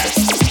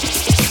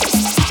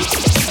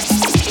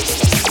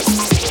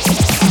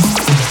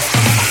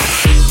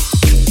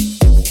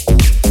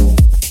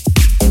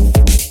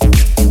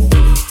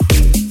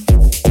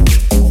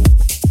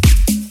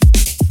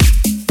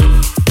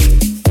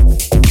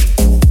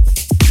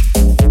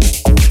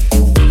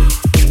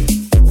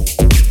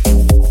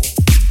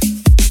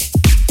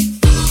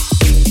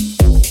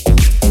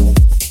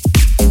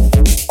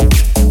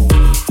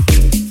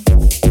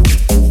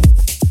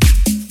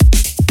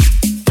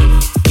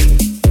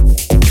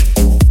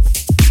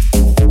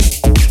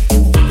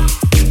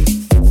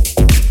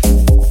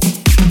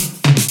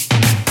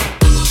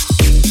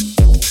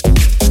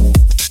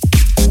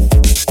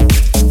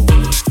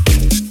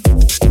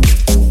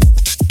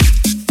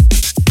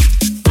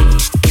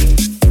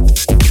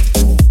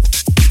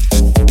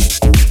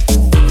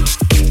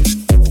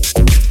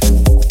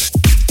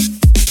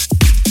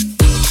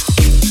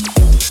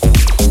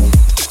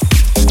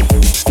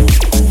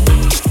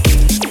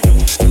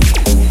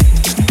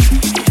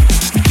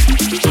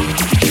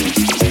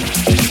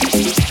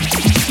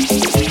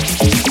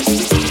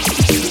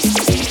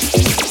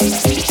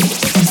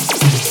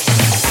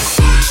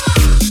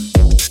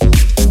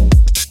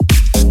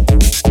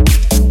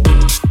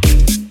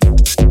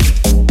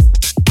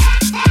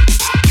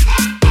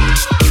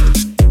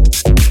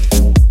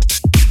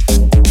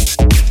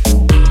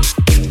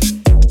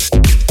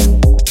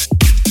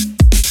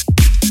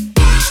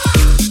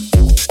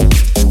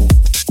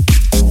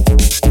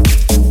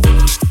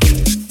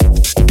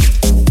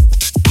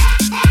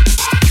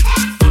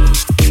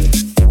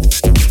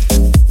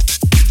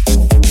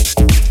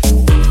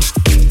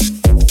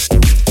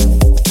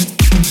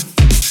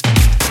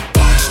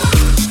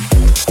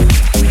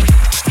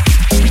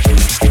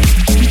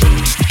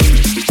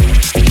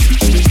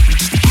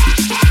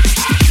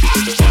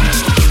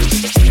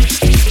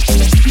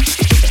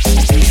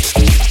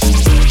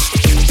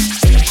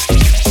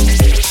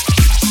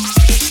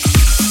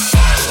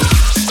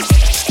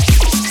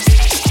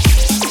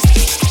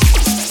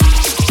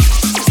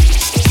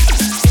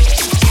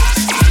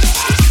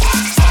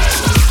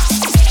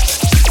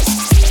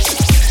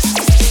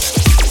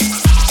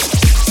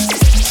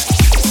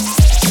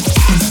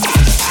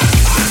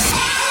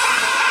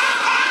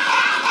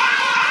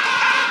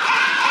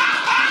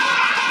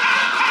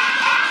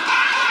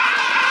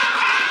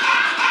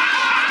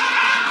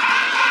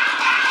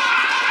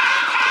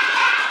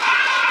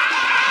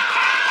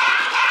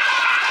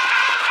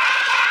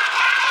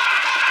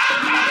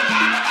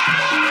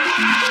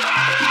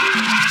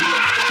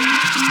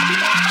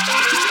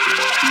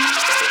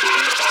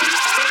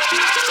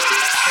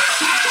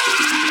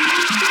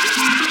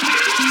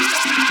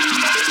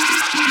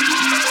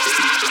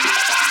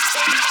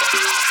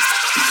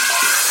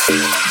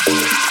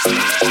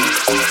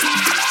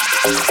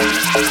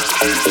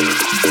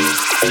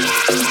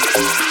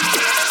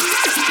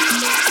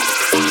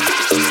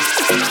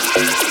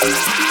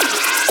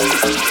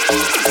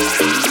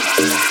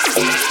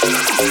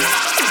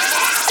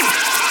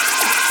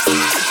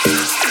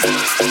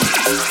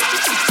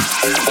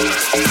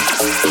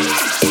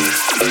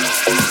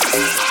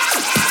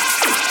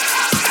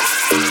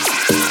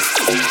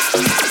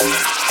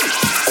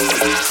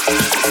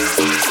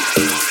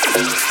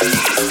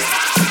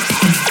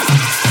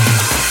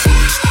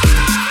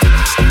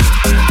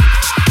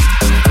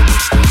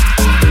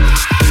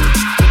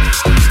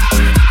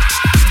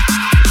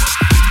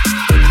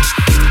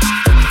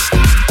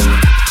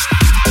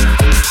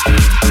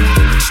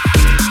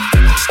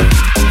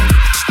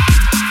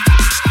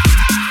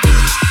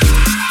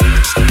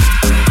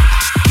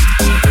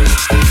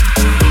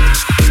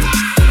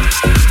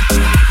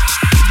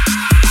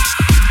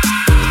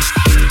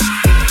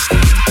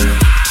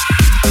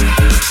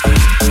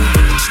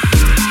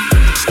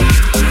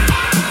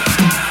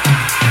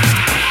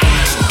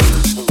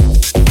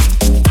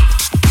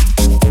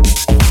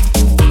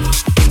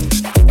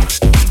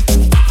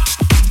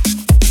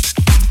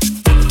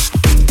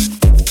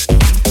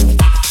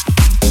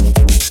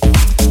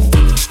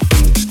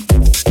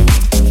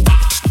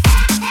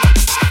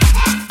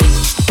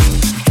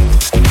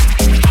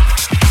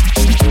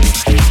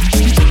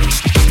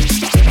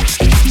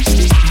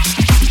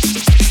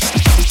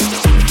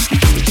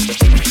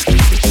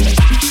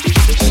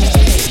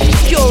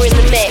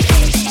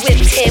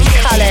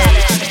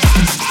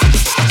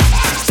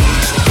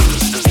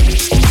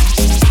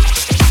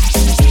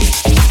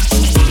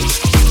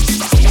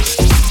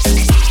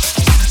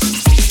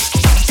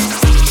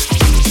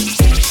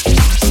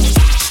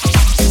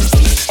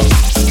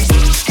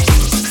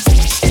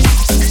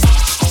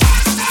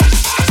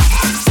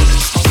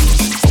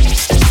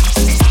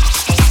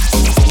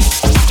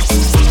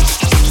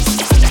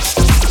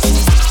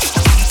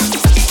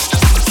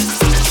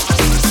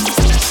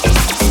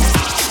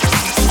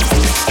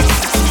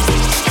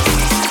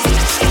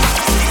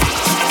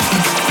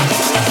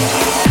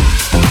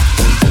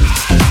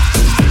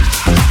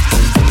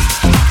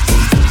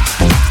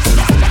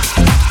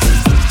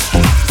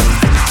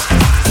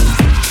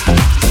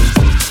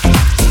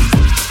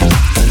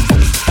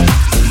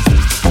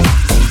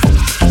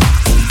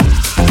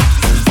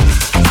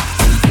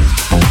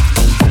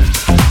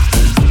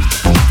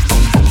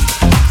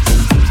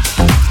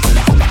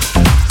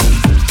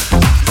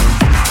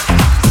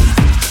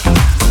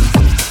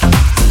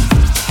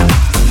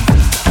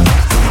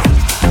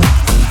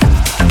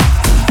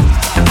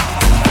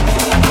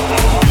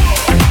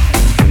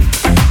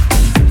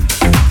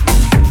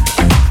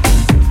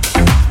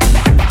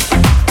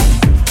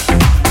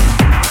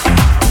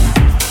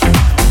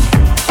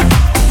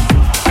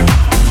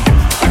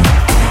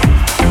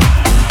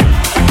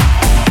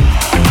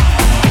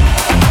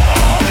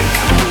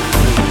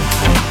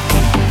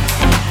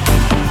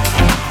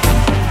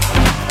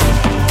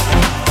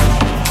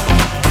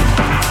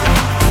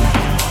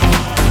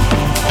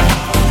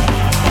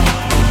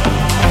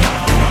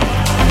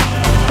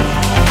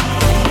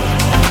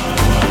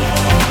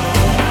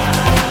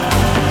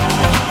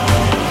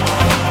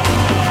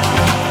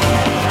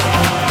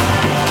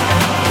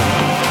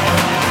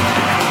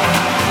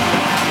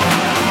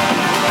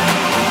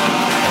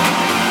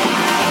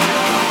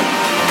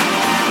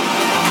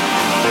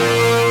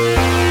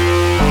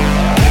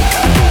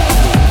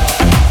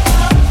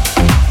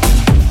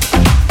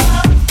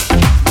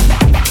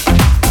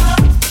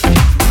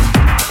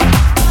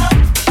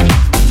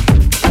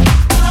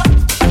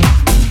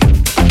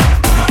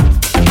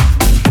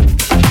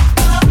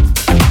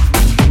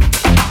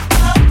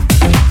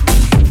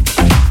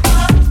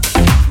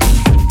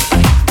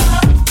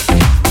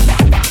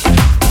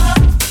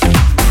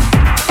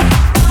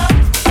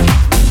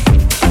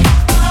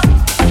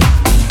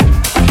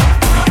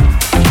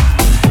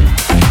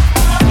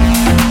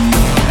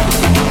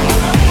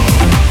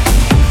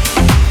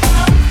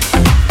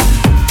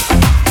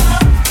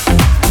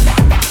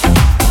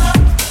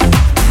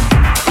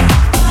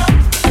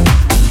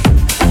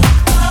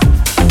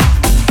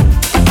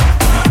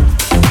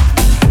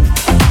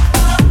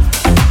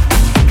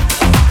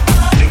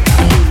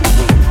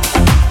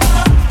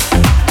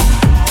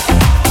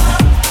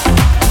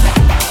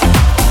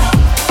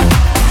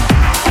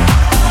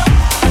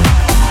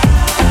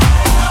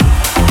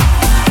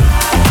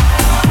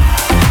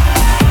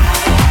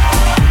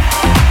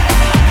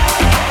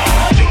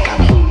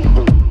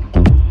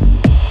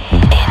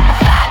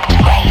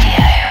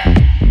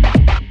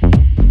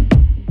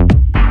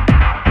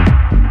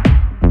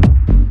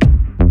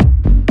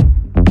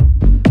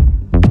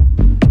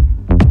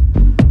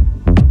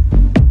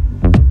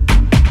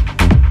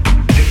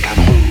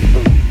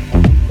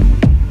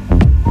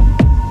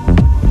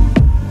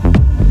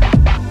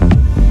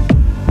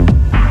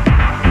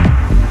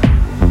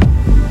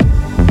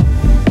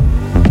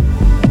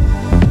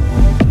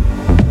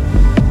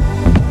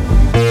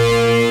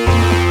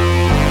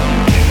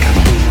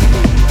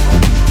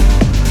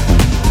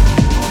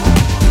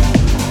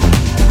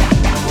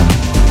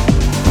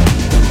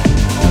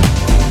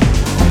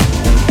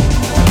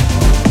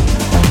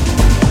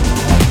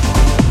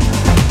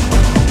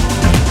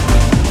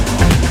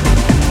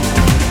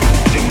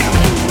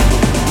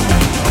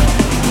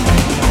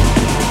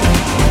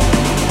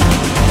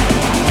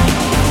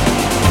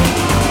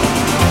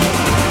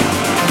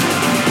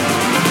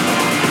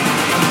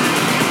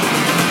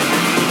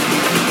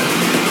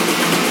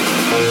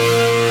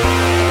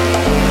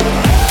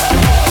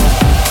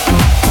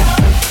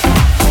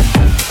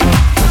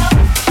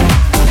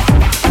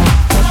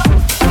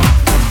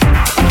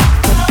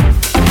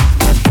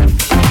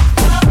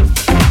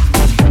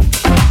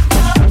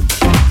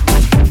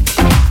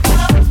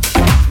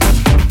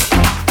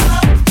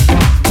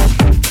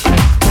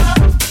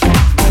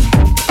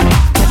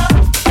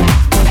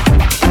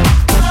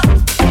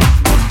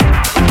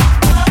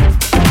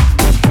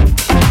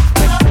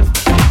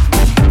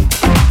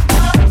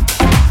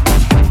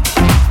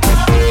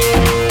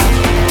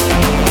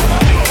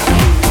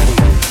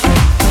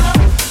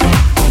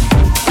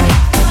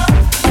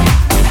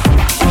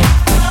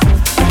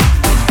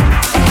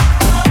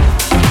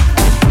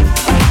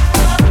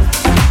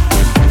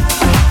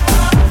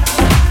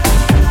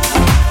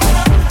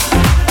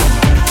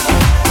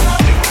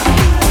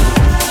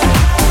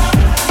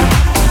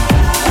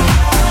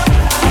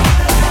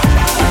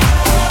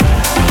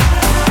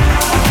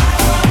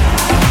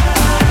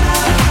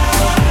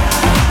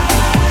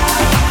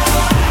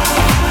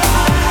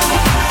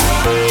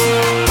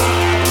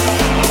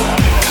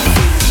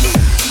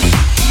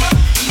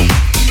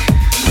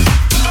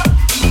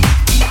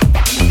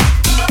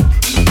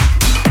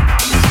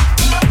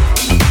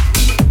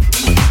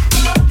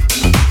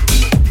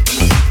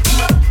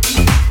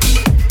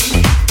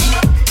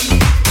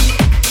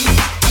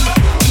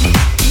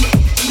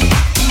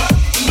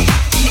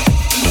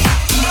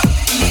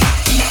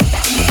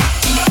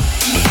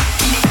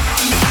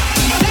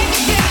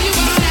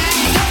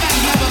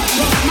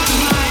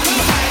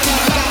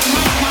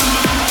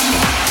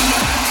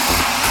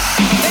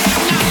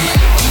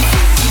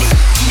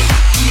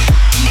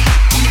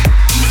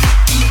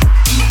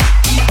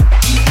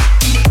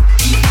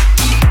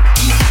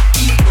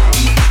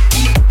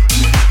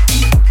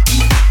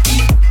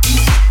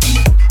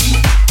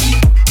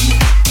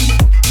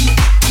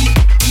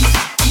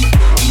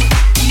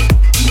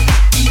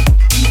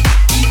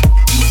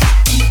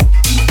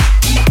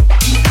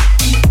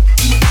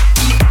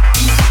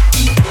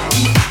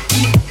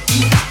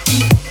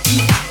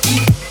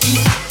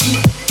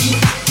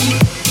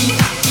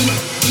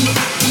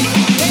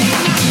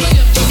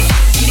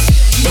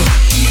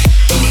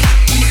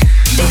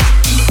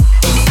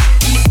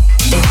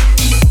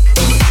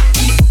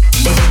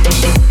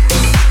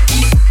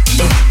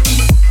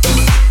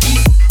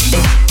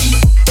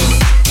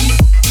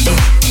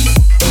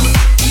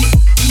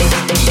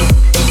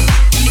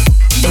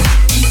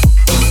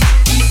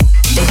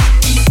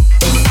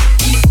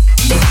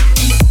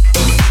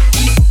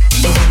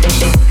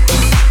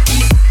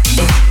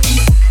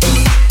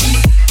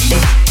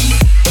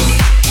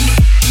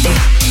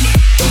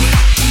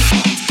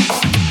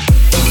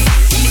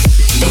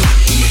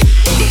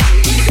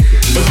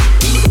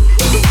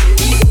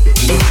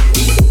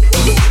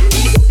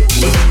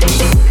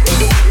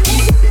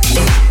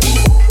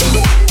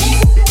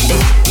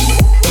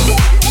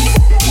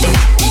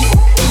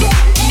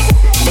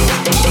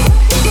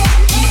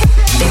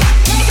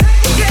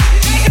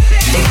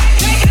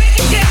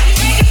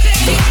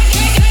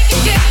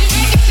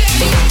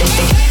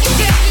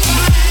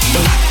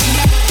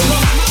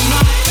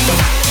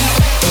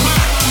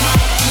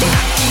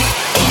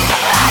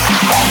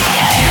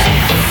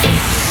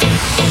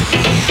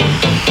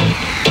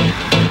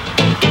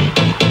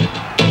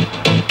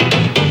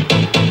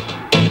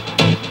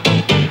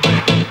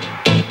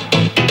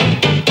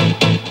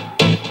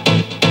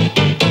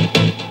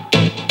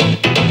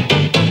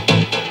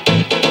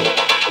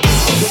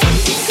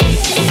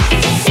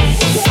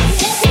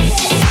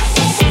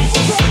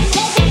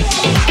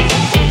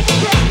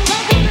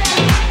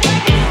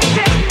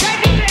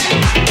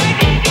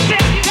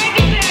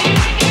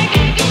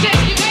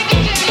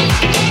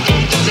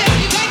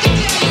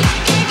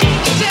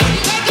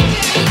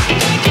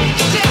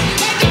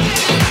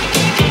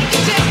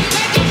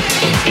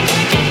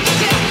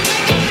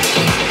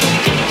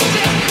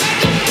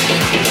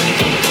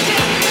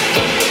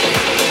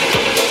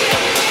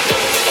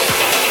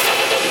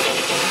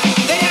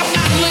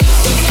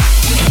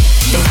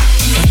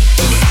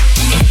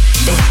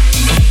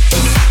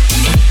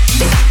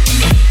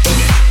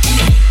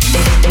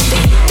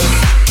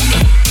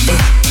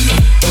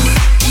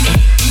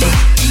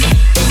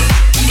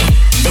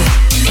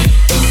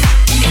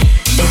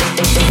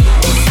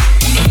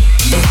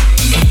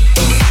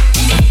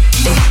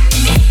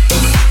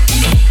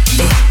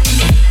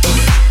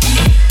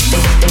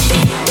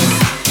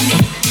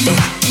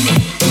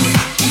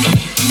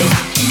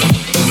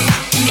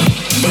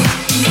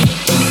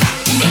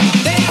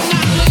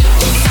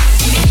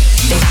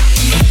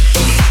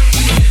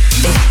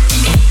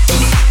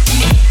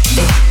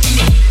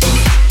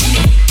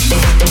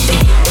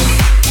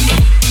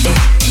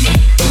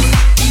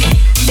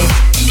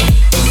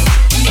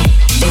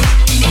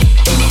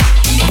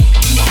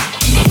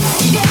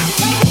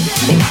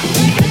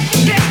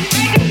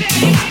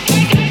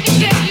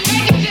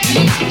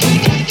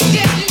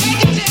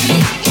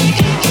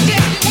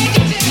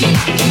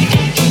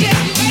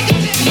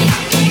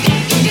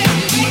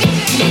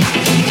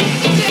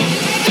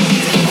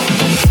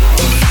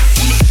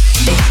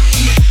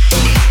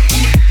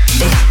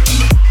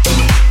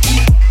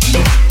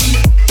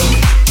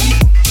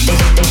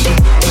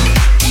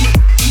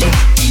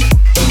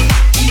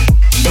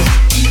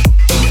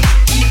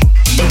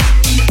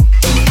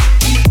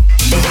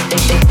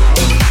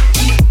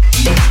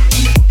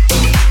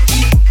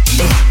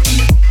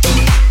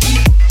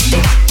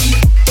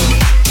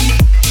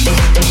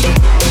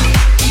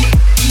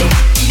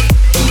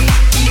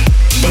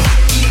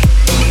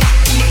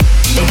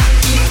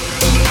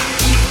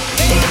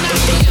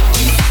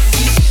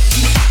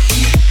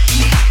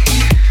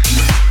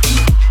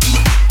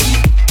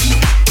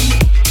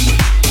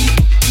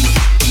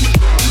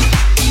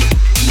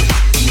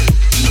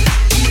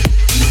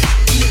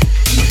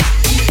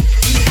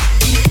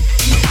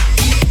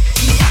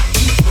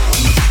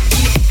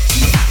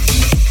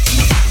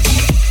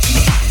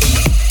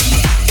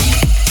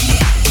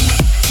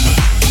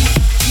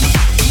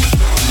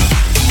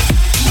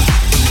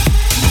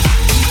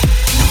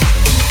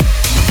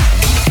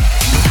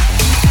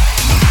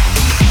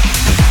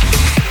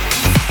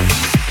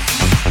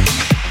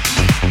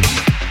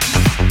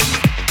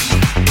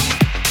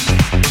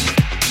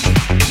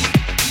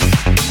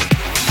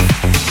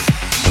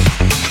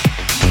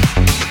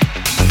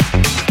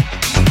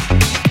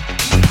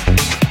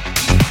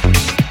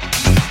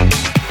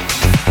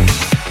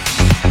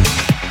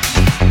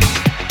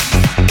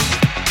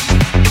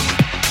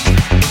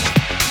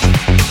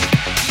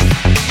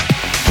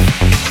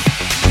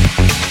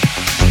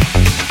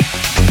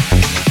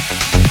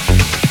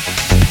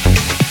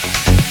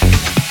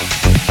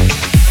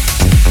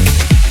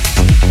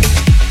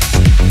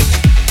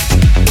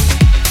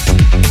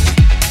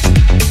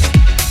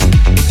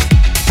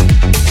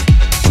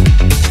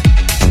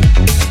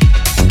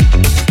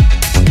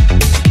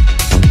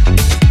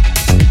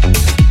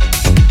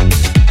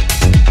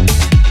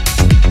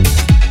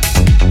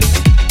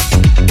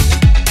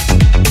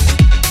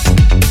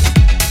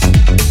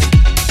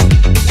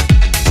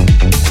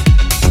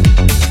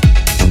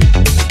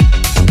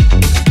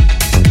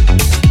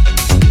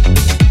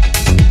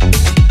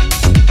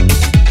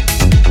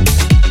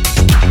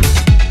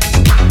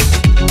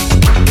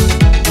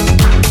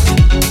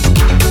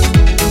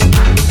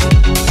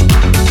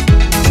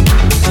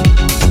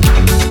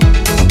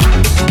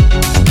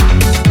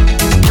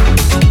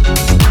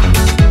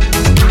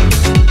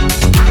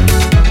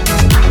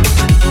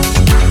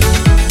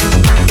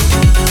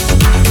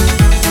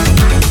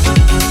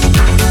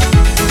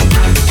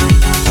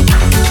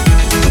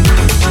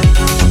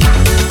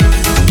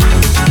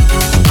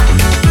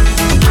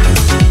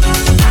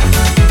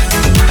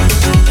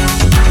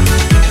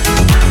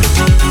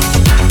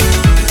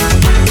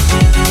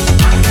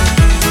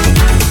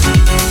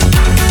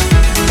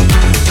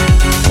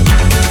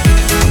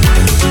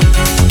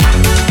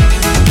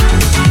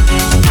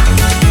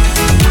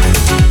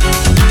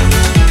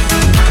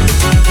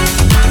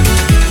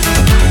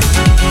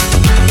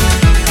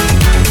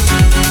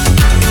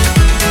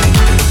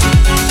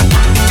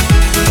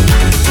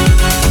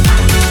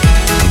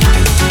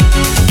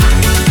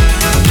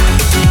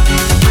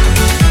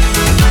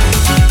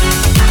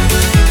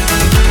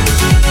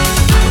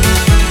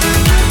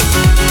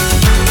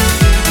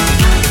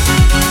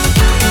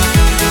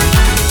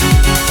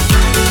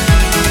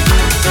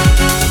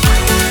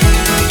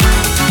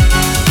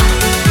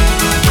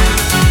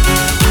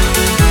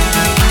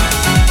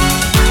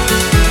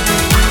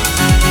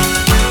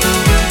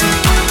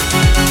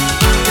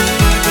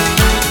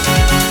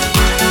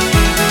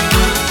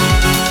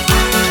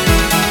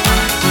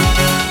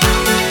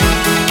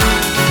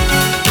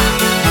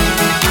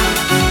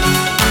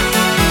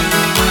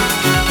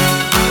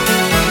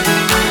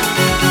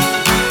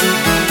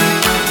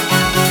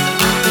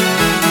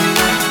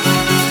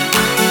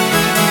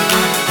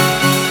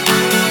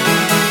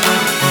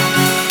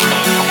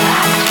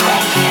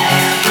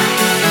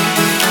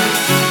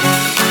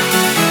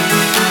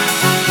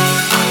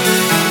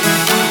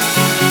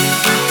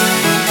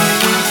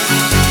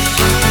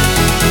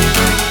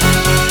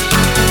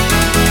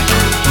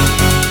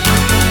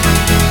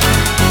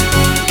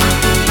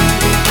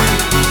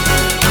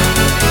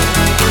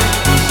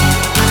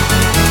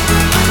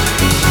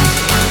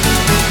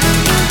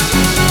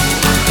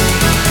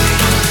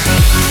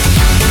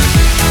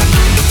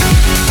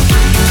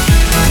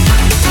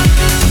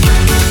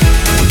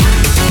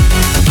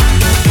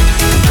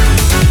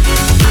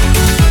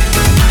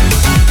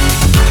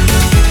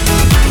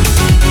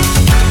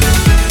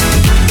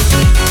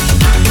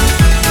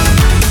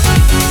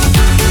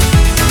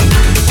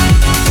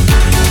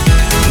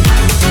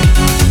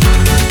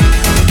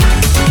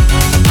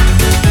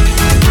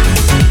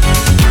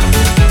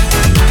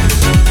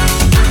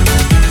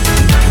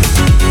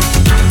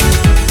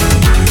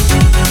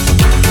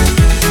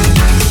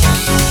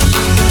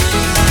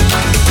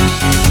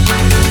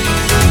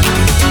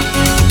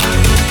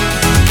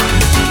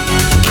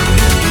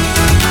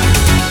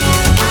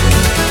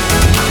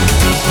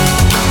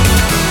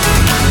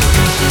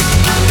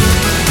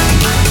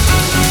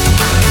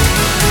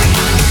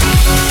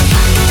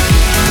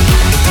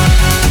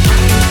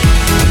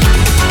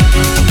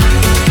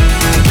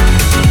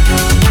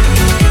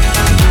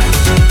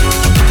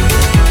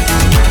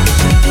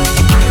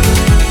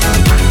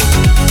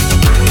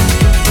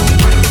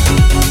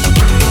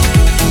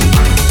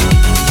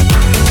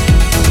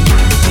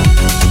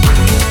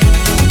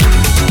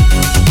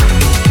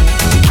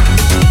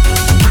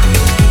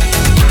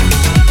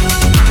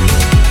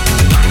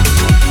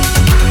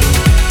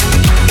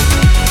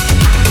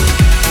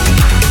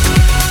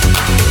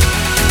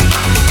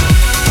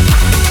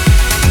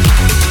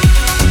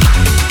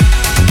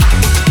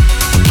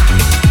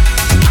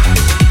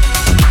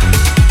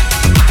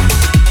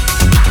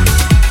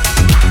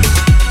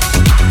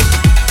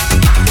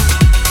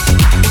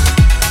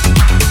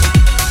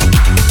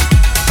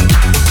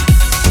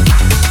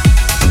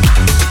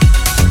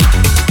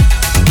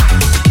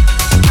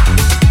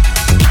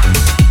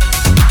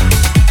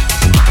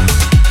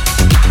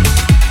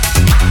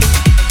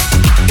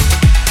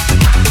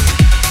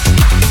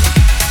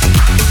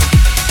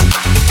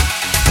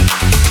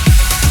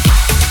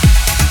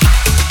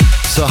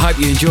 So I hope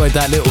you enjoyed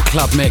that little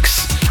club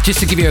mix. Just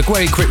to give you a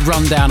very quick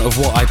rundown of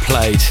what I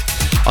played.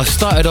 I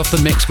started off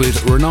the mix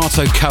with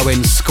Renato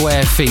Cohen's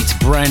Square Feet,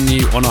 brand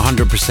new on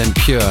 100%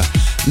 Pure.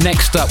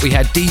 Next up we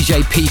had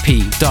DJ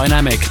PP,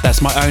 Dynamic,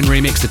 that's my own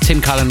remix, the Tim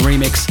Cullen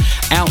remix,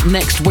 out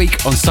next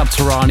week on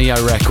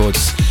Subterraneo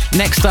Records.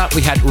 Next up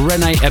we had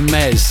René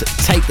Amez,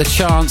 Take the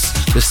Chance,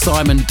 the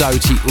Simon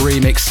Doty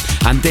remix,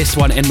 and this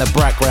one in the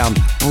background,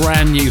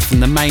 brand new from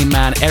the main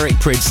man Eric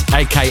Prydz,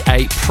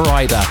 aka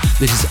Pryda.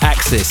 This is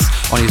Axis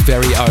on his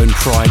very own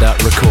Pryda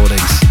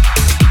recordings.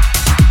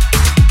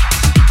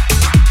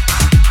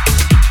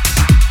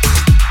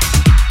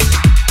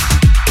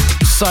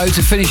 So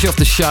to finish off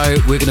the show,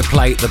 we're going to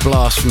play The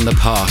Blast from the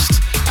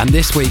Past. And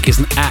this week is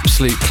an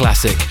absolute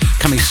classic.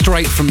 Coming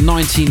straight from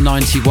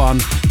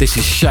 1991, this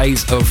is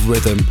Shades of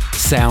Rhythm,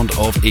 Sound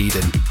of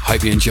Eden.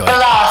 Hope you enjoy.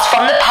 Blast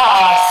from the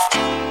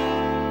Past.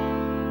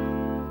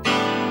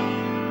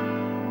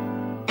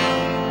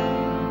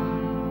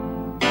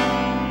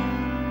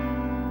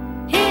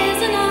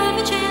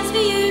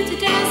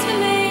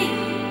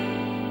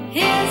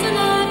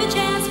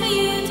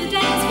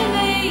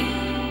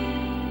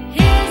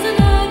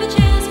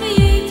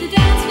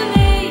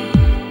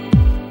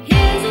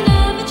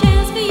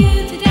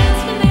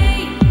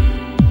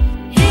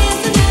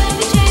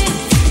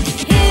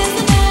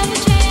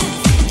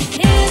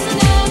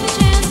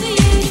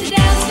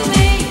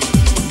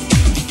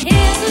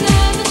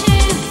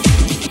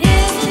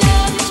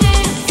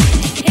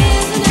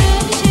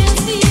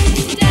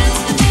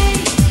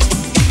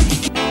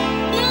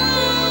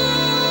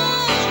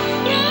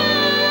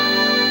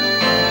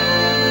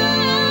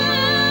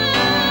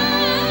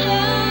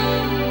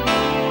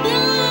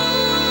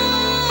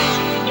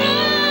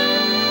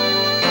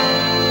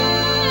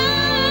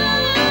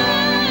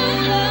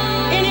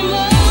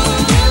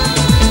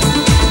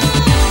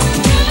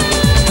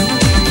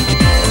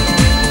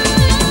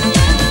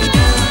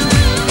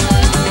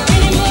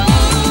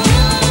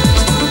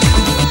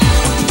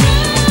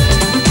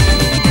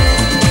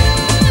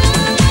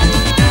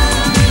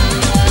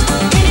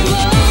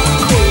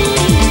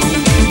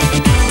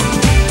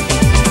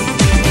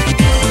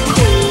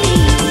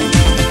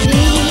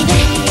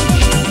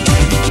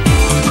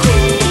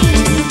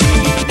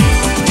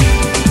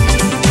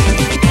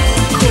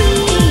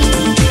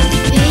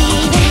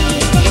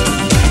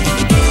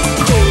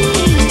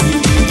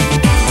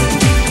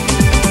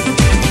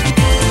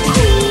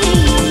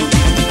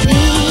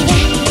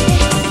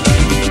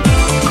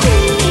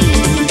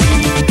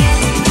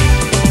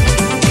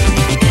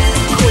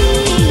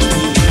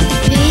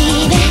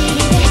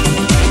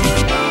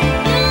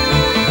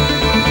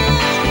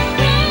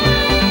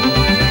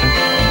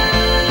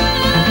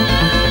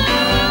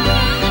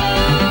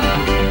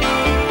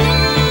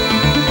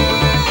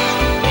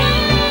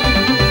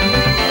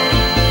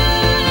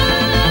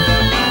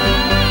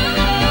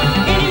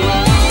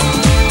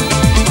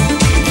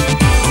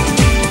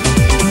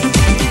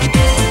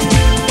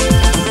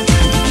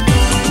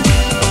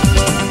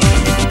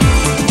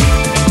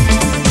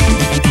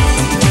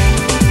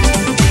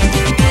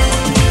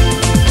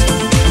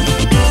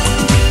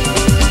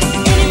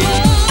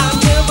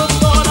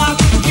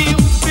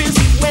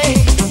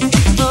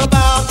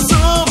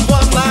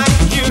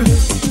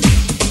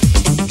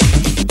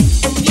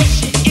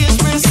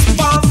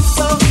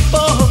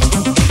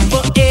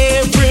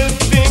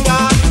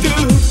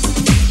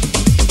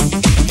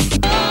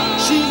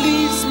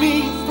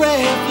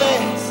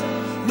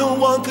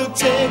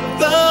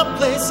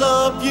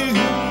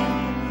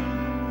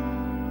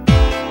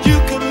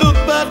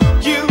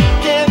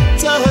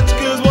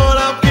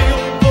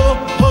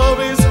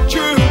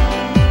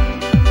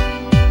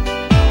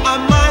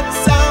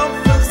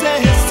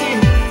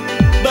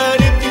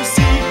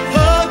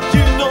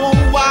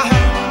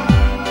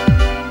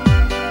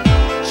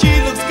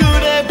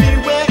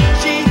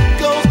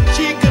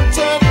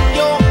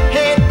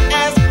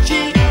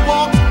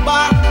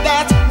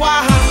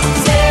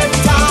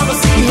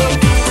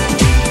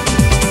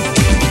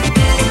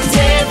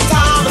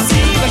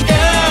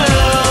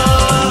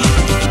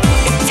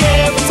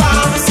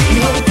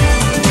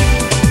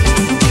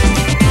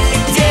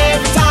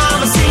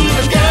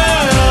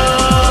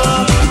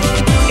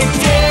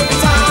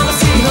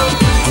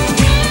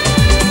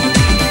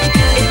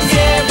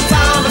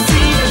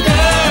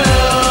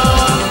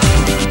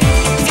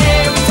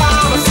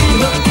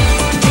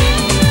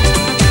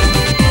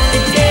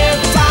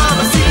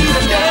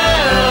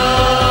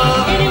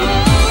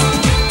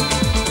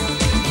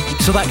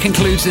 So that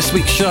concludes this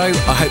week's show.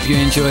 I hope you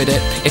enjoyed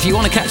it. If you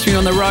want to catch me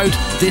on the road,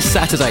 this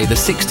Saturday, the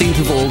 16th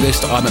of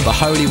August, I'm at the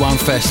Holy One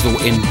Festival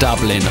in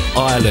Dublin,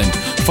 Ireland,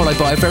 followed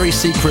by a very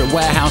secret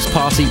warehouse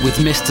party with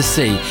Mr.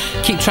 C.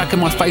 Keep track of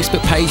my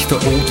Facebook page for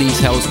all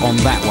details on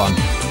that one.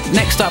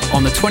 Next up,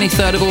 on the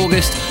 23rd of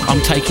August, I'm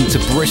taking to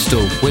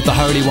Bristol with the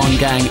Holy One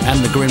Gang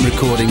and the Grim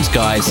Recordings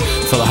guys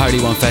for the Holy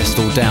One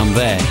Festival down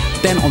there.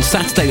 Then on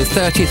Saturday the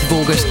 30th of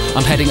August,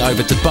 I'm heading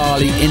over to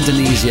Bali,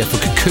 Indonesia for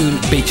Cocoon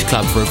Beach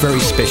Club for a very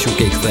special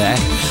gig there.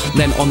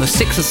 Then on the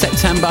 6th of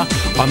September,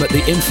 I'm at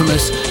the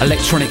infamous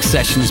Electronic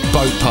Sessions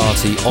boat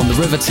party on the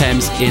River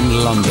Thames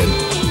in London.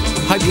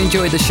 Hope you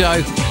enjoyed the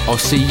show. I'll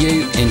see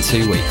you in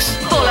 2 weeks.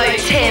 Follow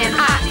Tim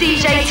at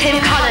DJ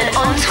Tim Cullen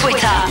on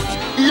Twitter.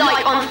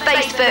 Like on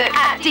Facebook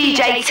at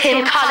DJ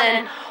Tim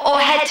Cullen, or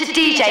head to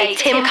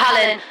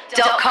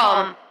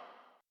djtimcullen.com.